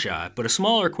long shot, but a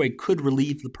smaller quake could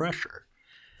relieve the pressure.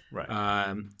 Right.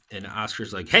 And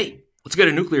Oscar's like, hey, let's get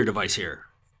a nuclear device here.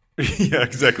 Yeah,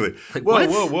 exactly. Like,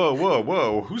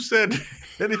 whoa. Who said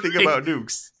anything about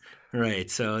nukes?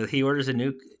 Right. So he orders a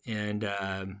nuke, and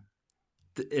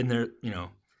they're, then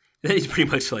he's pretty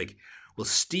much like, well,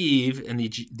 Steve and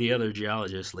the other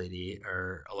geologist lady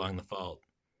are along the fault.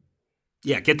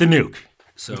 Yeah, get the nuke.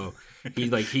 So he's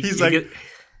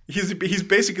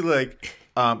basically like,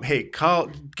 Hey,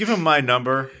 give him my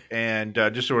number and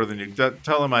just order the nuke.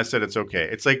 Tell him I said it's okay.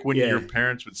 It's like when your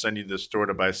parents would send you to the store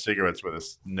to buy cigarettes with a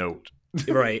note.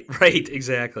 Right,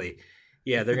 exactly.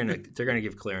 Yeah, they're gonna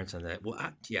give clearance on that. Well,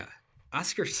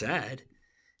 Oscar said,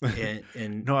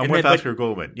 and no, I'm with Oscar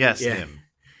Goldman. Yes, him.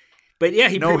 But yeah,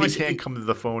 he can't come to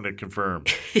the phone and confirm.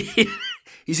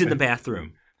 He's in the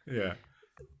bathroom. Yeah,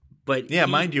 but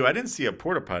mind you, I didn't see a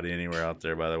porta potty anywhere out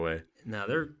there. By the way, no,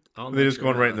 they're just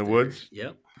going right in the woods.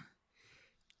 Yep.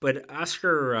 But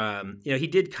Oscar, he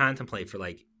did contemplate for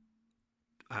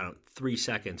 3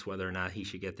 seconds whether or not he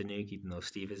should get the nuke, even though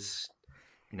Steve is,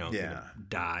 gonna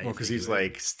die. Well, because he's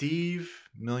like, Steve,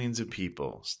 millions of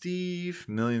people. Steve,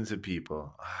 millions of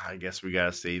people. I guess we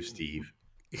gotta save Steve.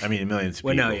 I mean, millions of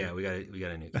people. Well, no, yeah, we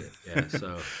gotta nuke it. Yeah,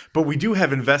 so. But we do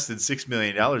have invested $6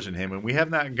 million in him, and we have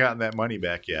not gotten that money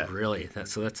back yet. Really? They're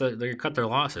gonna cut their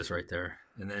losses right there,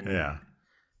 and then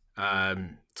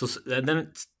So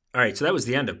all right. So that was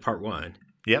the end of part 1.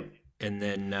 Yep. And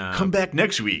then come back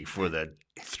next week for the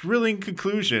thrilling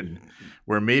conclusion,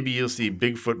 where maybe you'll see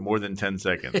Bigfoot more than 10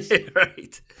 seconds.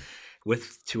 Right.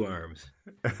 With 2 arms.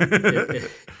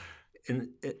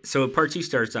 So part 2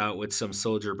 starts out with some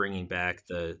soldier bringing back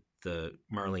the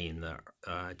Marlene, the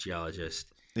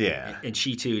geologist. Yeah. And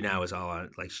she too now is all on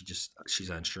she's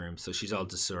on shrooms, so she's all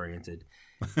disoriented.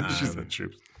 She's on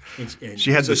shrooms. And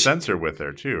she had the sensor with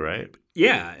her too, right?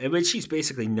 Yeah, but she's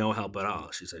basically no help at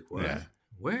all. She's like, "What? Yeah.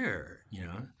 Where?"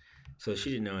 So she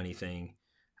didn't know anything.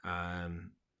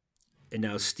 And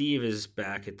now Steve is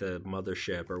back at the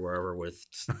mothership or wherever with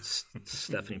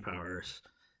Stephanie Powers,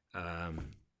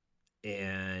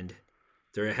 and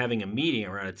they're having a meeting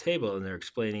around a table, and they're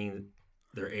explaining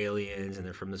they're aliens and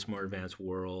they're from this more advanced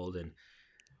world, and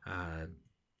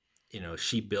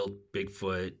she built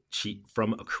Bigfoot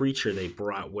from a creature they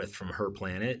brought from her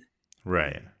planet.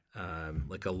 Right.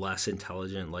 Like a less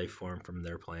intelligent life form from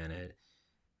their planet.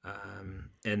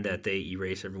 And that they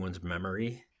erase everyone's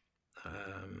memory.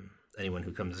 Anyone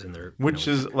who comes in there. Which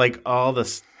is like all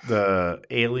the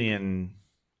alien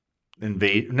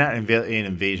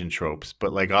invasion tropes,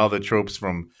 but like all the tropes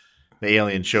from the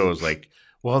alien shows, like,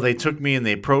 well, they took me and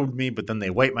they probed me, but then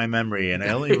they wiped my memory, and I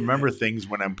only remember things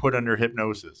when I'm put under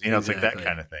hypnosis. Exactly. It's like that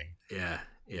kind of thing.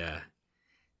 Yeah.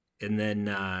 And then,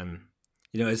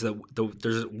 as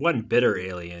there's one bitter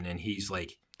alien, and he's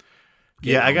like,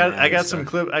 I got some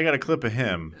clip. I got a clip of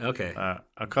him. Okay,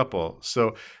 a couple.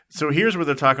 So here's what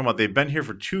they're talking about. They've been here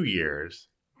for 2 years,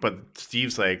 but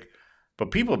Steve's like, but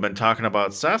people have been talking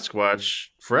about Sasquatch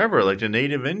forever. Like the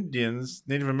Native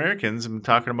Americans have been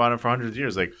talking about him for hundreds of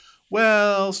years. Like,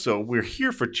 well, so we're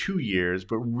here for 2 years,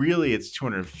 but really it's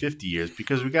 250 years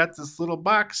because we got this little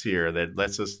box here that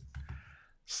lets us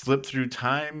slip through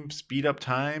time, speed up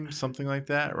time, something like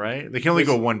that, right? They can only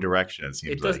go one direction, it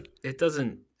seems like. It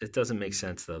doesn't make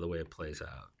sense though the way it plays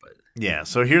out. But yeah,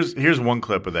 so here's one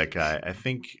clip of that guy. I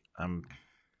think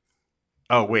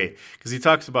because he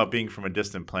talks about being from a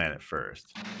distant planet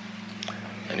first.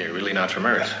 And you're really not from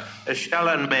Earth. As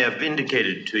Shallan may have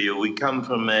indicated to you, we come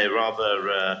from a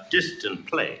rather distant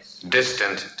place.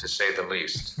 Distant, to say the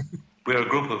least. We're a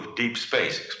group of deep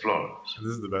space explorers.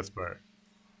 This is the best part.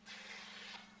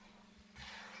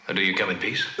 Do you come in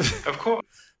peace? Of course.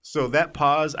 So that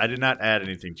pause, I did not add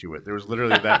anything to it. There was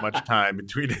literally that much time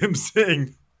between him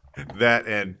saying that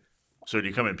and, so do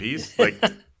you come in peace? Like,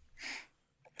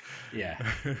 yeah,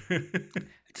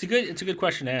 it's a good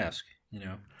question to ask,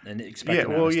 and expect. Yeah,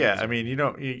 well, yeah. I mean,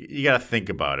 you got to think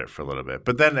about it for a little bit.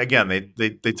 But then again,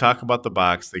 they talk about the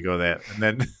box. They go that, and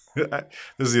then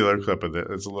this is the other clip of it.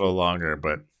 It's a little longer,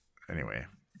 but anyway.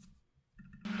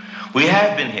 We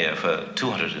have been here for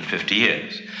 250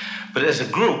 years, but as a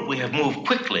group, we have moved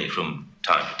quickly from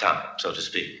time to time, so to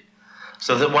speak.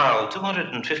 So that while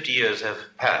 250 years have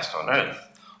passed on Earth,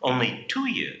 only 2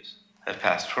 years have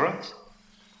passed for us.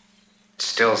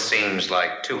 Still seems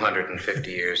like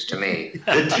 250 years to me.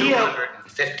 The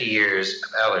 250 years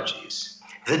of allergies.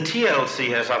 The TLC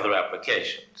has other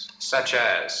applications. Such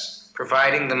as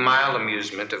providing the mild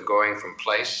amusement of going from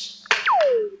place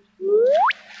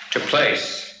to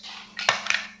place,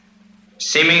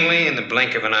 seemingly in the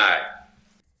blink of an eye.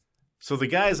 So the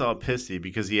guy's all pissy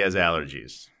because he has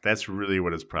allergies. That's really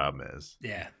what his problem is.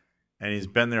 Yeah. And he's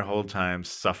been their whole time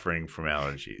suffering from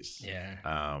allergies.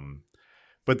 Yeah.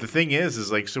 But the thing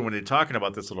is like, so when they're talking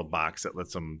about this little box that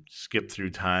lets them skip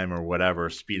through time or whatever,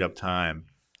 speed up time,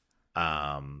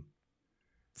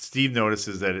 Steve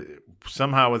notices that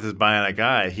somehow with his bionic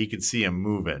eye, he could see him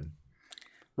moving.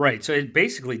 Right. So it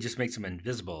basically just makes them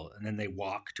invisible, and then they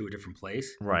walk to a different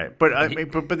place. Right. But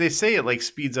but they say it like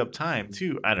speeds up time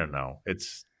too. I don't know.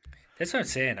 That's what I'm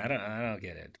saying. I don't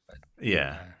get it. But,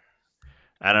 yeah.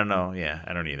 I don't know. Yeah,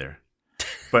 I don't either.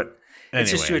 But anyway.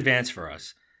 It's just too advanced for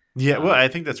us. Yeah, well, I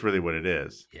think that's really what it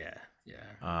is. Yeah.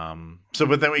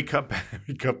 But then we cut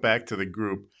back to the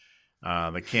group,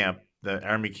 the camp, the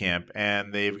army camp,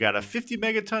 and they've got a 50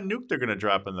 megaton nuke they're going to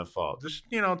drop in the fall. Just,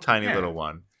 tiny little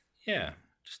one. Yeah,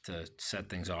 just to set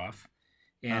things off.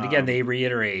 And again, they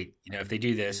reiterate, if they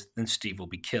do this, then Steve will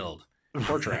be killed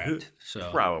or trapped.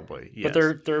 So probably, yes.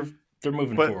 But they're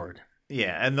moving forward.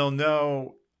 Yeah, and they'll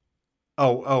know.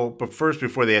 But first,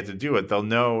 before they have to do it, they'll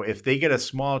know if they get a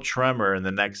small tremor in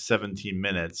the next 17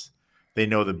 minutes, they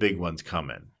know the big one's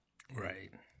coming. Right.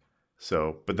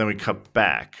 So, but then we cut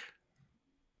back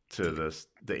to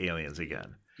the aliens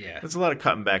again. Yeah. There's a lot of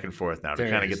cutting back and forth now to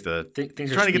kind of get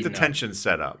the tension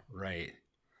set up. Right.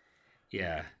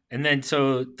 Yeah. And then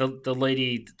so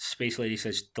the space lady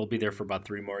says they'll be there for about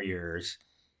 3 more years.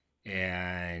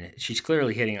 And she's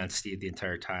clearly hitting on Steve the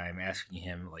entire time, asking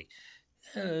him like,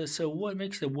 so what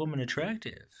makes a woman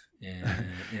attractive? And,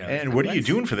 and what are you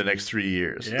doing for the next 3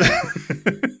 years? Yeah.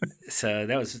 So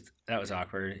that was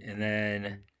awkward. And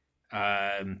then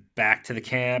back to the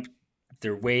camp.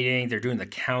 They're waiting. They're doing the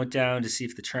countdown to see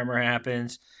if the tremor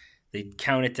happens. They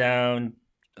count it down.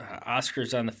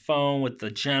 Oscar's on the phone with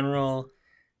the general.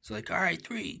 It's like, all right,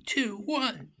 3, 2,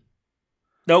 1.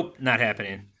 Nope, not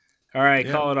happening. All right,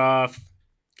 call it off.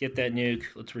 Get that nuke.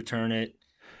 Let's return it.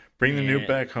 Bring the nuke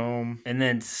back home. And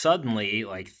then suddenly,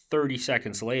 like 30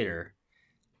 seconds later,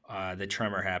 the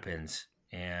tremor happens.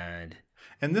 And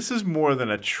this is more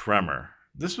than a tremor.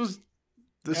 This is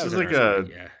like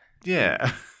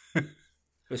yeah. It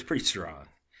was pretty strong.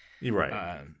 You're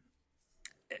right.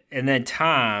 And then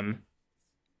Tom,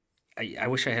 I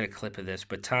wish I had a clip of this,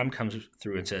 but Tom comes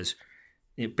through and says,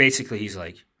 basically he's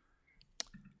like,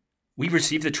 we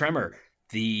received the tremor.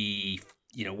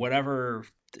 Whatever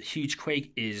the huge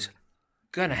quake is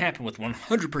going to happen with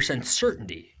 100%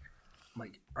 certainty. I'm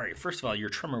like, all right, first of all, your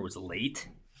tremor was late.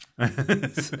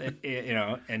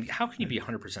 And how can you be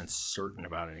 100% certain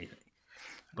about anything?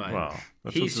 But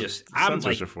he's just, I'm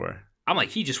like,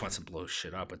 he just wants to blow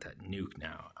shit up with that nuke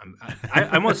now.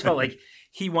 I almost felt like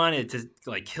he wanted to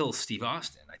like kill Steve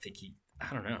Austin.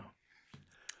 I don't know,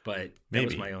 but that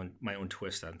was my own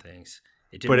twist on things.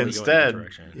 It didn't really go in that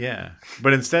direction.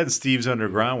 But instead, Steve's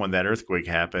underground when that earthquake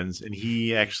happens, and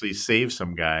he actually saves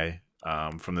some guy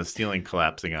from the ceiling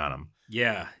collapsing on him.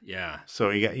 Yeah. So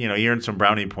he got, he earned some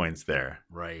brownie points there.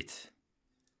 Right.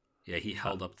 Yeah, he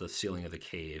held up the ceiling of the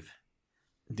cave.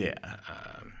 Yeah.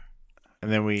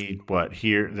 And then we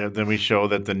show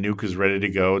that the nuke is ready to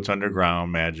go. It's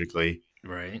underground magically.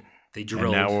 Right. They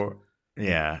drilled.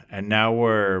 And now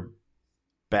we're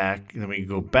back. And then we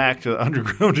go back to the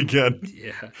underground again.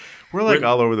 Yeah. We're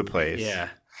all over the place. Yeah.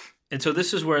 And so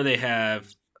this is where they have,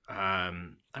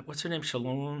 what's her name?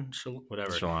 Shalon,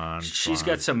 whatever. Shalon. She's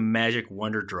got some magic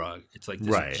wonder drug. It's like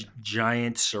this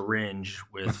giant syringe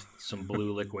with some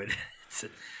blue liquid.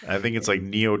 I think it's like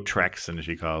Neotrexin,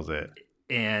 she calls it.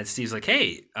 And Steve's like,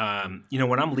 hey,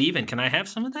 when I'm leaving, can I have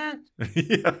some of that?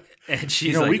 Yeah. And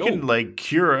she's like, we can like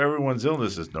cure everyone's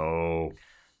illnesses. No,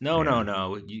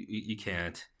 you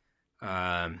can't.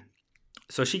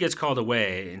 So she gets called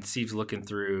away, and Steve's looking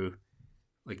through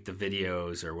like the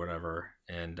videos or whatever,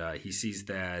 and he sees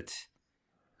that.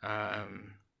 What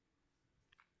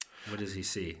does he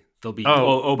see? They'll be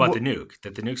about the nuke,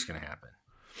 that the nuke's going to happen.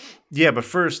 Yeah, but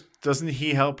first, doesn't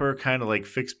he help her kind of like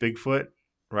fix Bigfoot,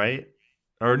 right?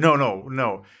 Or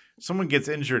no. Someone gets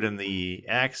injured in the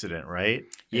accident, right?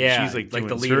 And she's like doing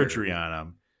the surgery on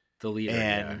him. The leader,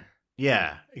 and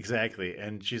yeah, exactly.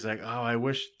 And she's like, "Oh, I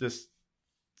wish this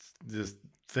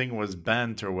thing was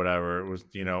bent or whatever." It was,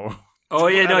 Oh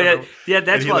yeah.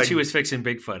 That's while she was fixing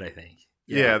Bigfoot, I think.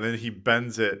 Yeah. Then he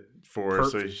bends it for her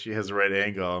so she has the right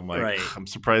angle. I'm like, I'm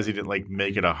surprised he didn't like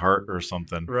make it a heart or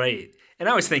something. Right. And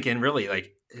I was thinking, really,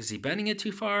 like, is he bending it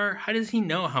too far? How does he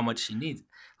know how much she needs?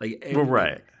 Like, it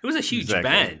was a huge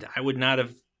bend. I would not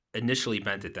have initially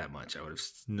bent it that much. I would have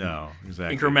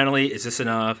incrementally. Is this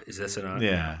enough?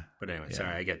 Yeah. But anyway,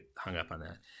 sorry, I get hung up on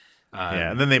that.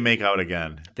 And then they make out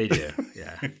again. They do.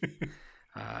 Yeah.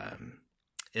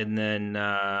 And then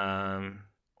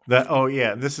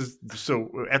this is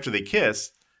so after they kiss,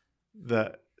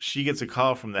 she gets a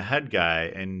call from the head guy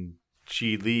and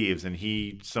she leaves, and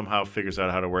he somehow figures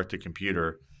out how to work the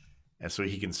computer. And so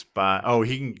he can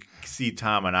he can see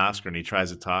Tom and Oscar, and he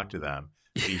tries to talk to them.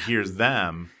 He hears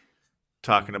them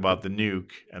talking about the nuke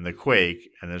and the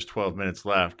quake, and there's 12 minutes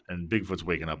left, and Bigfoot's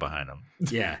waking up behind him.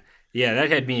 Yeah, that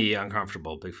had me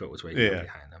uncomfortable. Bigfoot was waking up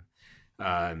behind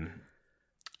them.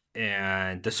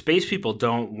 And the space people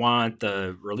don't want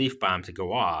the relief bomb to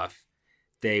go off,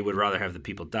 they would rather have the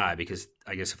people die because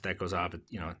I guess if that goes off,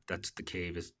 that's the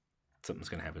cave is something's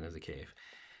going to happen to the cave.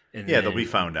 And then, they'll be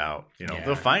found out.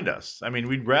 They'll find us. I mean,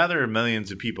 we'd rather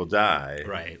millions of people die,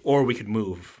 right? Or we could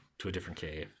move to a different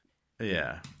cave.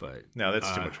 Yeah, but no,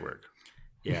 that's too much work.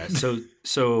 Yeah,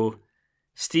 so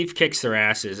Steve kicks their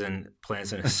asses and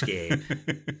plans an escape,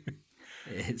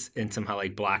 and somehow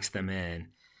like blocks them in.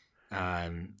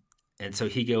 And so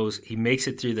he makes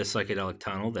it through the psychedelic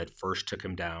tunnel that first took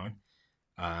him down.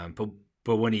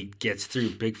 But when he gets through,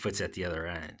 Bigfoot's at the other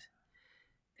end,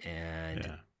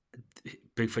 and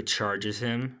Bigfoot charges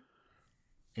him,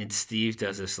 and Steve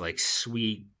does this like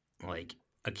sweet like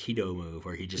Aikido move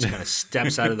where he just kind of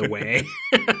steps out of the way,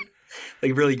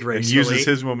 like really gracefully. And uses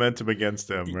his momentum against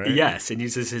him, right? Yes, and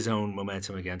uses his own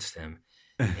momentum against him,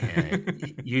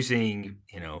 and using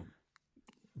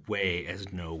way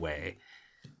as no way.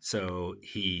 So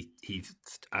he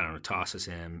tosses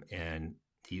him and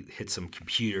he hits some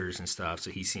computers and stuff. So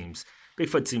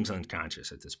Bigfoot seems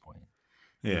unconscious at this point.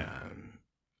 Yeah.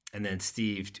 And then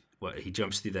Steve, he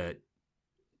jumps through that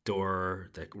door,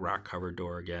 that rock covered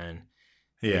door again.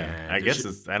 Yeah. I guess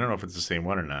I don't know if it's the same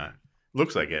one or not.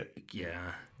 Looks like it.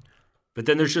 Yeah. But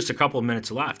then there's just a couple of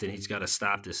minutes left and he's got to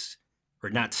stop this, or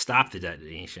not stop the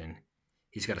detonation.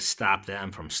 He's got to stop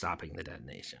them from stopping the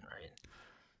detonation, right?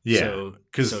 Yeah,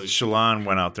 because Shallan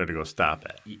went out there to go stop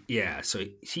it. Yeah, so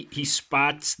he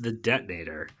spots the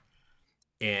detonator,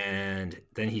 and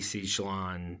then he sees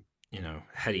Shallan,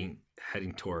 heading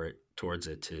towards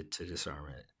it to disarm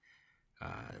it.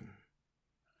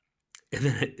 And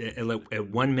then at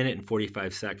 1 minute and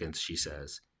 45 seconds, she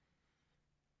says,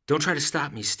 "Don't try to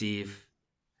stop me, Steve."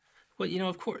 Well,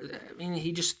 of course. I mean,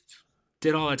 he just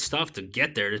did all that stuff to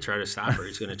get there to try to stop her.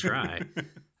 He's going to try.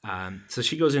 So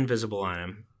she goes invisible on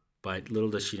him. But little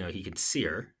does she know he can see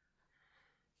her.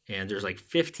 And there's like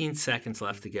 15 seconds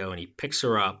left to go, and he picks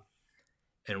her up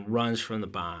and runs from the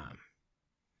bomb.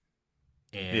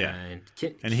 And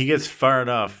and he gets fired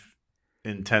off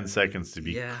in 10 seconds to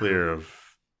be clear of,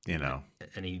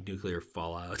 any nuclear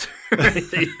fallout.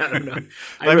 I don't know.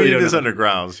 I mean, it is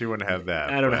underground, so you wouldn't have that.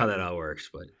 I don't know how that all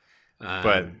works, but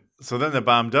so then the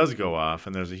bomb does go off,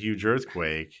 and there's a huge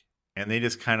earthquake, and they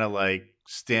just kind of like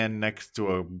stand next to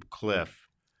a cliff.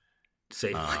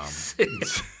 Safely.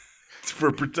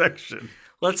 For protection.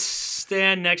 Let's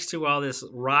stand next to all this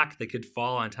rock that could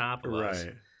fall on top of us.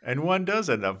 Right. And one does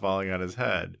end up falling on his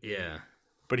head. Yeah.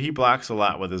 But he blocks a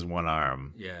lot with his one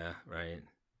arm. Yeah, right.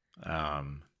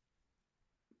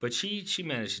 But she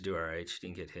managed to do all right. She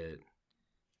didn't get hit.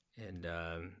 And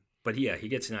but yeah, he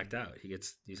gets knocked out.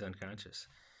 He's unconscious.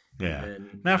 Yeah.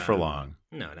 Not for long.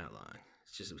 No, not long.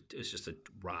 It's just a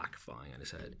rock falling on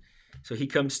his head. So he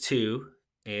comes to,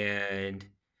 and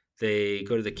they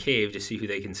go to the cave to see who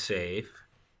they can save.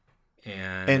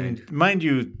 And mind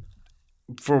you,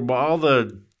 for all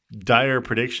the dire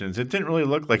predictions, it didn't really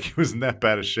look like he was in that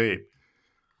bad a shape.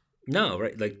 No,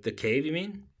 right? Like the cave, you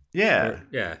mean? Yeah.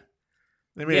 Yeah.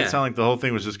 They made it sound like the whole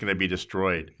thing was just going to be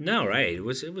destroyed. No, right. It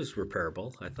was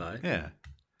repairable, I thought. Yeah.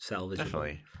 Salvageable.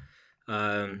 Definitely.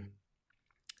 And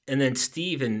then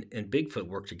Steve and Bigfoot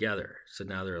work together. So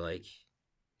now they're like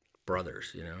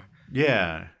brothers,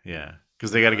 Yeah, yeah.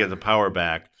 Because they got to get the power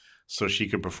back so she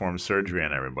could perform surgery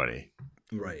on everybody.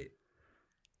 Right.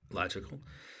 Logical.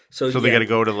 So they got to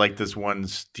go to like this one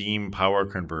steam power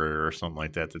converter or something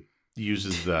like that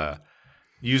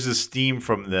uses steam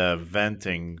from the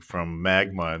venting from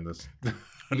magma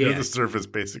under the surface,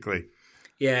 basically.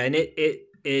 Yeah, and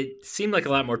it seemed like a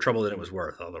lot more trouble than it was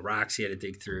worth. All the rocks he had to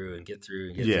dig through and get through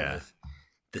and get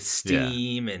the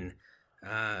steam and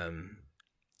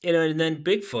and then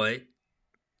Bigfoot,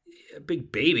 a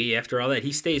big baby, after all that,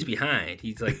 he stays behind.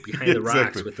 He's like behind the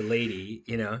rocks with the lady,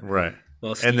 Right.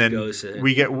 Well, Steve goes.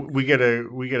 We get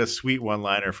a sweet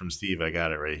one-liner from Steve. I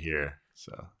got it right here.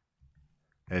 So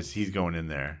as he's going in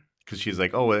there, because she's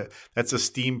like, "Oh, that's a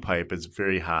steam pipe. It's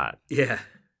very hot." Yeah.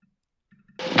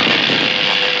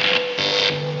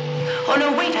 Oh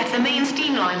no! Wait, that's the main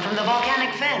steam line from the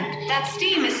volcanic vent. That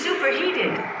steam is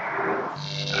superheated.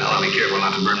 I'll be careful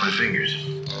not to burn my fingers.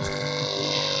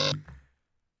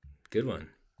 Good one.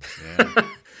 Yeah.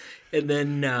 And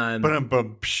then, I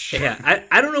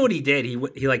don't know what he did. He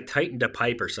like tightened a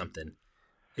pipe or something.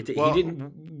 He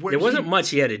didn't. There wasn't much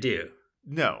he had to do.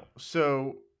 No.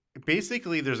 So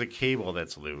basically, there's a cable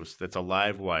that's loose. That's a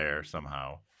live wire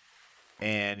somehow,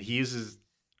 and he uses,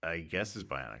 I guess, his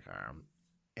bionic arm,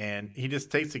 and he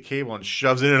just takes the cable and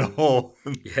shoves it in a hole.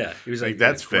 Yeah, he was like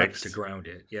that's fixed to ground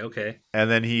it. Yeah, okay. And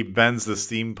then he bends the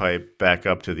steam pipe back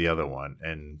up to the other one,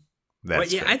 and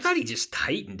that's fixed. I thought he just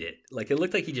tightened it. Like it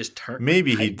looked like he just turned.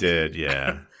 Maybe he did,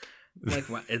 yeah. Like,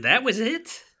 what? That was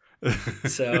it?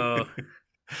 So...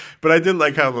 But I did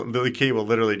like how the cable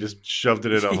literally just shoved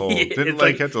it in a hole. Didn't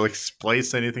have to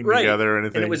splice anything together or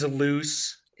anything. And it was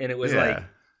loose. And it was like,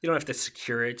 you don't have to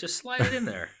secure it. Just slide it in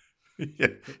there. Yeah,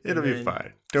 it'll be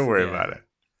fine. Don't worry about it.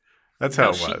 That's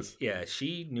how it was.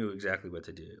 She knew exactly what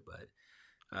to do.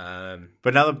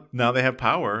 But now they have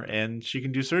power and she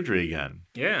can do surgery again.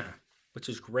 Yeah, which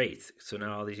is great. So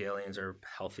now all these aliens are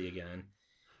healthy again.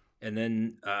 And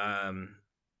then I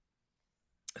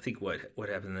think what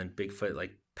happened then, Bigfoot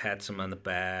like pats him on the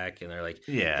back and they're like,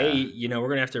 hey, we're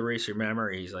going to have to erase your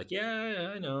memory. He's like,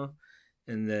 yeah, I know.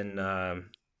 And then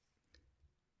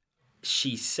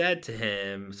she said to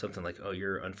him something like, oh,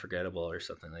 you're unforgettable or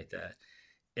something like that.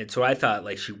 And so I thought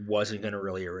like she wasn't going to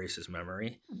really erase his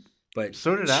memory. But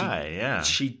so did I, yeah.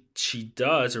 She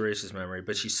does erase his memory,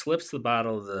 but she slips the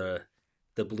bottle of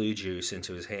the blue juice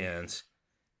into his hands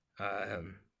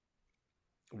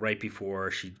right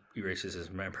before she erases his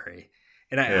memory.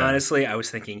 And honestly, I was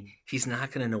thinking, he's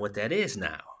not going to know what that is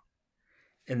now.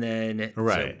 And then,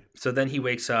 so then he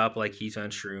wakes up like he's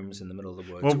on shrooms in the middle of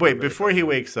the woods. Well, wait, before he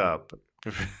wakes up,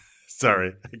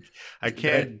 sorry, I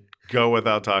can't go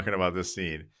without talking about this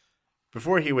scene.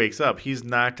 Before he wakes up, he's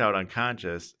knocked out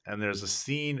unconscious, and there's a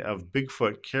scene of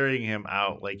Bigfoot carrying him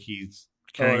out like he's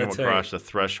carrying him across the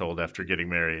threshold after getting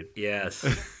married. Yes.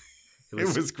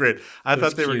 It was great. I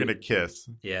thought they were going to kiss.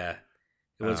 Yeah.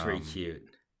 It was very cute.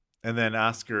 And then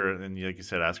Oscar, and like you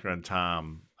said, Oscar and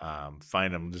Tom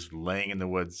find him just laying in the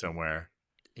woods somewhere.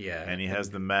 Yeah. And he has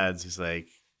the meds. He's like,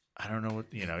 I don't know what,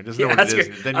 he doesn't know what it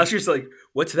is. Then Oscar's like,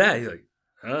 what's that? He's like,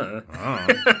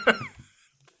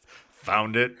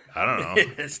 found it. I don't know.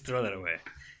 Just throw that away.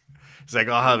 He's like,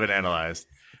 I'll have it analyzed.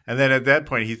 And then at that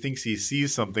point, he thinks he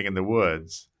sees something in the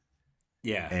woods.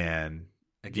 Yeah. And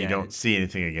you don't see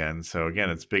anything again. So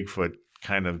again, it's Bigfoot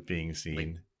kind of being seen.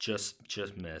 Like, just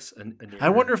miss. I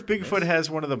wonder if Bigfoot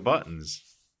has one of the buttons.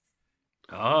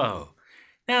 Oh.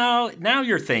 Now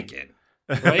you're thinking,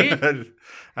 right?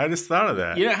 I just thought of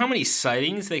that. You know how many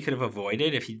sightings they could have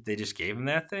avoided if they just gave him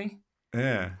that thing?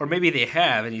 Yeah. Or maybe they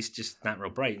have, and he's just not real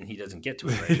bright, and he doesn't get to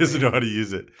it right He doesn't know how to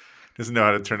use it. Doesn't know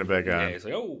how to turn it back on. Yeah, he's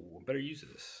like, oh, I better use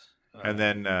this. And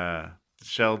then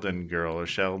Sheldon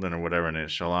or whatever, and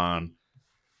it's Shalon.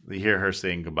 You hear her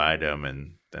saying goodbye to him,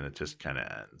 and then it just kind of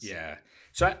ends. Yeah.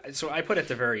 So I put at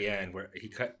the very end where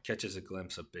he catches a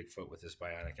glimpse of Bigfoot with his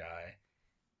bionic eye,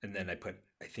 and then I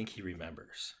think he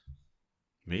remembers.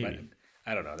 Maybe. But,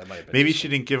 I don't know. That might have been. Maybe she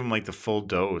didn't give him like the full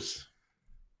dose.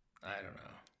 I don't know.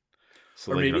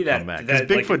 So or maybe that because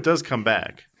Bigfoot does come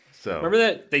back. So remember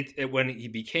that when he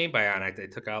became bionic, they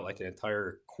took out like an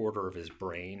entire quarter of his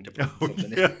brain to put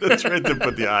something in. That's right, to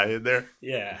put the eye in there.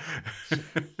 Yeah.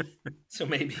 So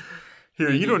maybe. Here,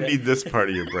 you don't need this part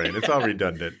of your brain. It's all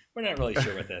redundant. We're not really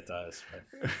sure what that does.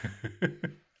 But...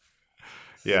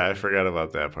 Yeah, I forgot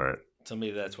about that part. So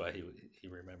maybe that's why he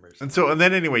remembers. And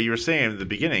then anyway, you were saying at the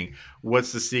beginning,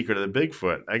 what's the secret of the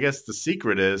Bigfoot? I guess the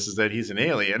secret is that he's an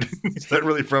alien. He's not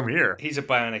really from here. He's a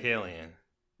bionic alien.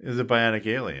 He's a bionic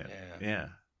alien. Yeah.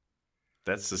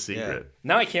 That's the secret. Yeah.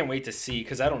 Now I can't wait to see,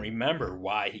 because I don't remember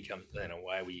why he comes in and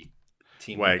why we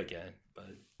team up again. But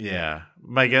yeah.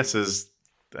 My guess is,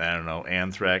 I don't know,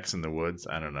 anthrax in the woods.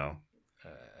 I don't know.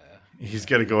 He's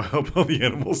got to go help all the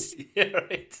animals. Yeah,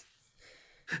 right.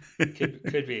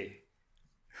 Could be.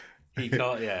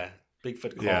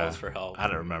 Bigfoot calls for help. I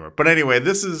don't remember. But anyway,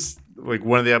 this is like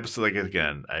one of the episodes, like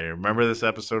again, I remember this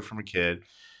episode from a kid.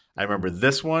 I remember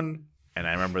this one, and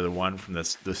I remember the one from the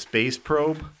space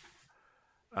probe,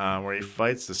 where he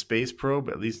fights the space probe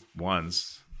at least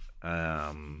once.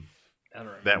 I don't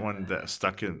remember that one that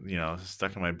stuck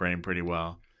in my brain pretty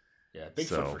well. Yeah,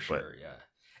 Bigfoot for sure, yeah.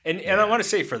 And I want to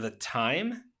say for the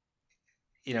time,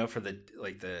 for the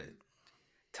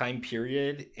time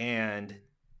period and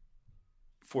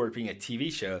for it being a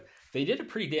TV show, they did a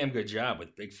pretty damn good job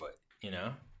with Bigfoot,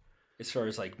 as far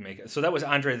as make. So that was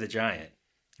Andre the Giant.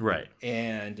 Right.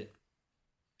 And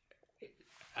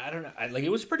I don't know,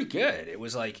 it was pretty good. It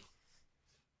was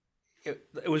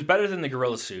it was better than the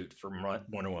gorilla suit from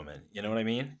Wonder Woman. You know what I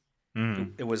mean?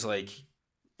 Mm. It was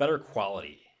better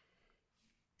quality.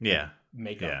 Yeah.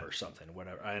 Makeup or something,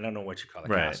 whatever. I don't know what you call it.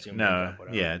 Right. Costume. No. Makeup,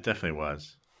 whatever. Yeah, it definitely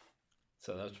was.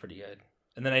 So that was pretty good.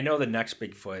 And then I know the next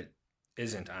Bigfoot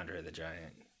isn't Andre the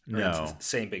Giant. No. It's the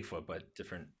same Bigfoot, but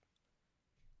different.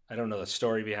 I don't know the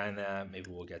story behind that.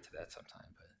 Maybe we'll get to that sometime.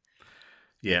 But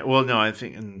yeah, well, no, I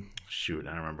think, I don't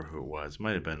remember who it was.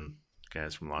 Might have been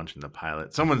guys from launching the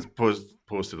pilot. Someone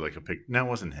posted a pic. No, it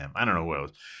wasn't him. I don't know who it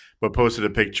was, but posted a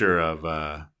picture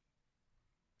of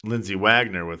Lindsay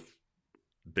Wagner with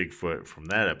Bigfoot from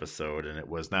that episode, and it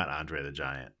was not Andre the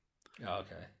Giant. Oh,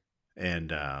 okay.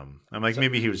 And I'm like,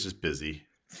 maybe he was just busy.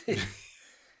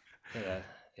 Yeah.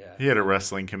 He had a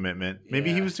wrestling commitment.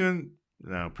 Maybe he was doing.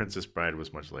 No, Princess Bride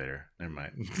was much later. Never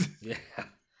mind. Yeah.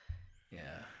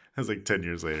 That was like 10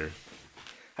 years later.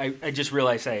 I just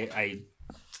realized I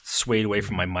swayed away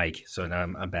from my mic, so now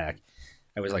I'm back.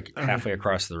 I was like halfway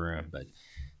across the room, but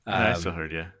I still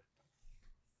heard you.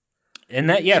 And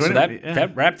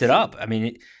that wrapped it up. I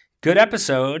mean, good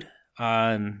episode.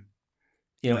 As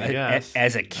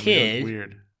a kid,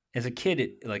 weird. As a kid,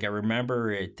 I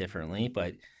remember it differently,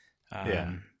 but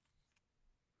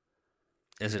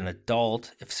as an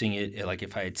adult, if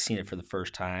I had seen it for the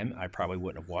first time, I probably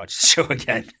wouldn't have watched the show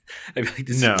again. I'd be like,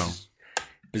 this is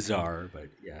bizarre, but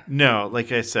yeah. No,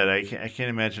 like I said, I can't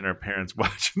imagine our parents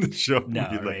watching the show.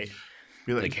 No, right?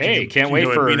 Be like, hey, can't wait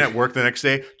for being at work the next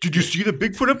day. Did you see the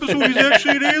Bigfoot episode? He's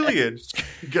actually an alien.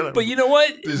 But you know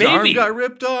what? His arm got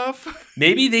ripped off.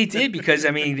 Maybe they did because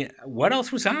what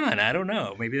else was on? I don't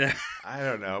know. Maybe that. I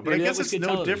don't know, but I guess it's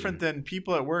no different than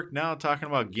people at work now talking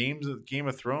about Game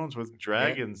of Thrones with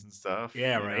dragons and stuff.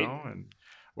 Yeah, right.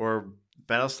 Or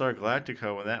Battlestar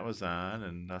Galactica when that was on,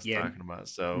 and us talking about.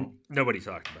 So nobody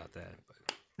talked about that. But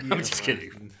I'm just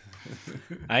kidding.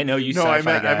 I know you. No, I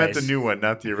meant the new one,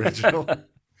 not the original.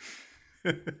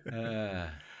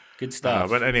 Good stuff.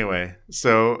 But anyway,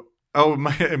 so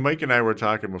Mike and I were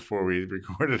talking before we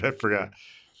recorded. I forgot.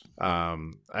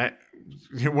 One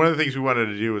of the things we wanted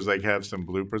to do was have some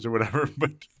bloopers or whatever,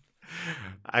 but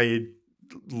I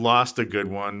lost a good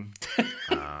one.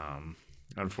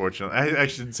 Unfortunately, I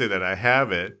shouldn't say that I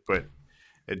have it, but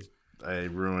I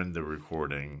ruined the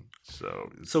recording. So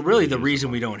really, the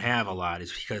reason we don't have a lot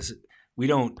is because we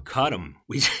don't cut them.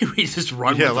 We just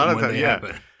run with them when they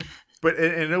happen. But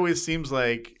it always seems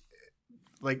like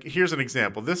here's an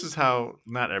example. This is how,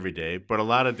 not every day, but a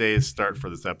lot of days start for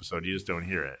this episode. You just don't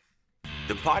hear it.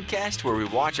 The podcast where we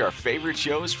watch our favorite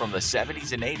shows from the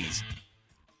 70s and 80s.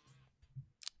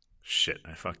 Shit,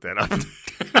 I fucked that up.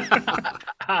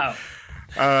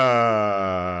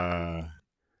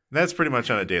 That's pretty much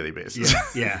on a daily basis.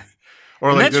 Yeah.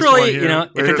 Or that's this really, one here.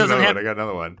 If it doesn't happen. I got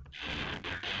another one.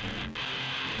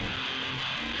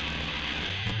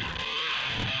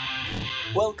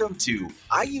 Welcome to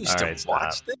I Used to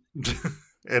Watch This.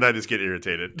 And I just get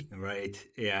irritated. Right.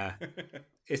 Yeah.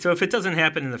 So if it doesn't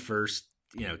happen in the first,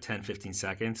 10, 15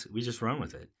 seconds, we just run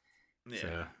with it.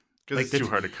 Yeah. Because it's too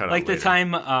hard to cut out. Like the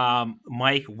time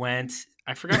Mike went,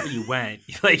 I forgot where you went.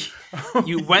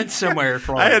 You went somewhere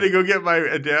for. I had to go get my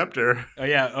adapter. Oh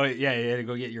yeah. You had to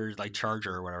go get your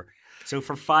charger or whatever. So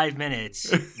for 5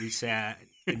 minutes we sat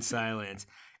in silence.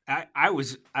 I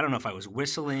don't know if I was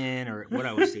whistling or what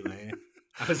I was doing.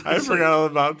 I forgot all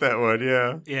about that one.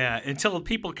 Yeah. Yeah. Until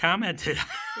people commented.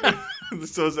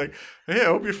 So it's like, hey, I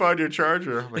hope you found your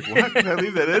charger. I'm like, what? Can I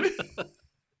leave that in?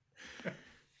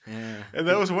 Yeah. And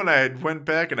that was when I went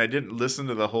back and I didn't listen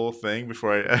to the whole thing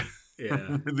before I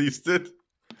released it.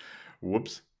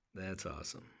 Whoops. That's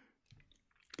awesome.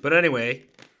 But anyway,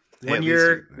 one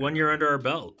year under our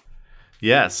belt.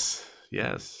 Yes.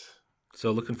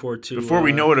 So looking forward to before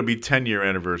we know it'll be 10-year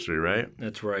anniversary, right?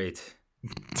 That's right.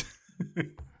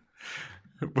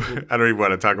 I don't even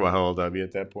want to talk about how old I'll be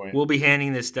at that point. We'll be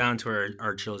handing this down to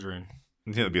our children.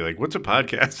 They'll be like, "What's a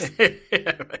podcast?"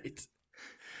 Yeah, right.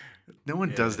 No one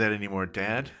does that anymore,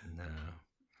 Dad. No.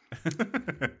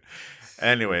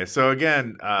 Anyway, so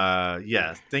again,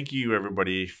 thank you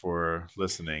everybody for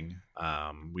listening.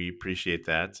 We appreciate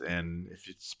that, and if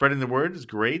you're spreading the word is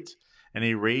great.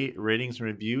 Any ratings and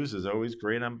reviews is always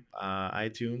great on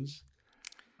iTunes.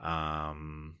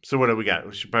 So what do we got?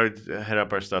 We should probably head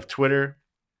up our stuff. Twitter.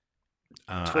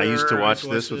 I used to watch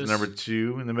this with number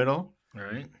 2 in the middle. All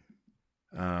right.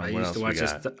 I used to watch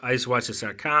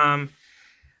this.com.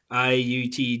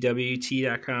 IUTWT.com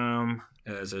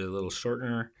as a little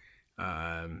shortener.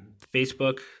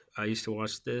 Facebook, I used to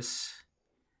watch this.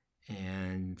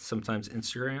 And sometimes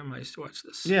Instagram, I used to watch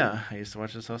this. Yeah, I used to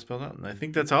watch this all spelled out. And I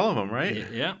think that's all of them, right?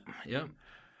 Yeah.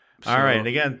 All right. And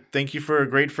again, thank you for a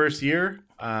great first year.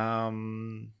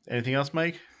 Anything else,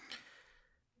 Mike?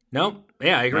 No.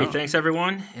 Yeah, I agree. No. Thanks,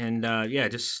 everyone. And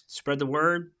just spread the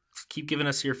word. Keep giving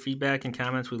us your feedback and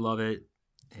comments. We love it.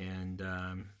 And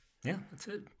that's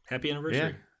it. Happy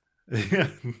anniversary. Yeah.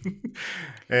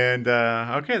 And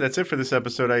okay, that's it for this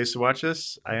episode. I used to watch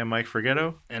this. I am Mike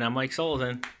Forgetto. And I'm Mike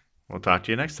Sullivan. We'll talk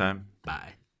to you next time.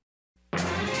 Bye.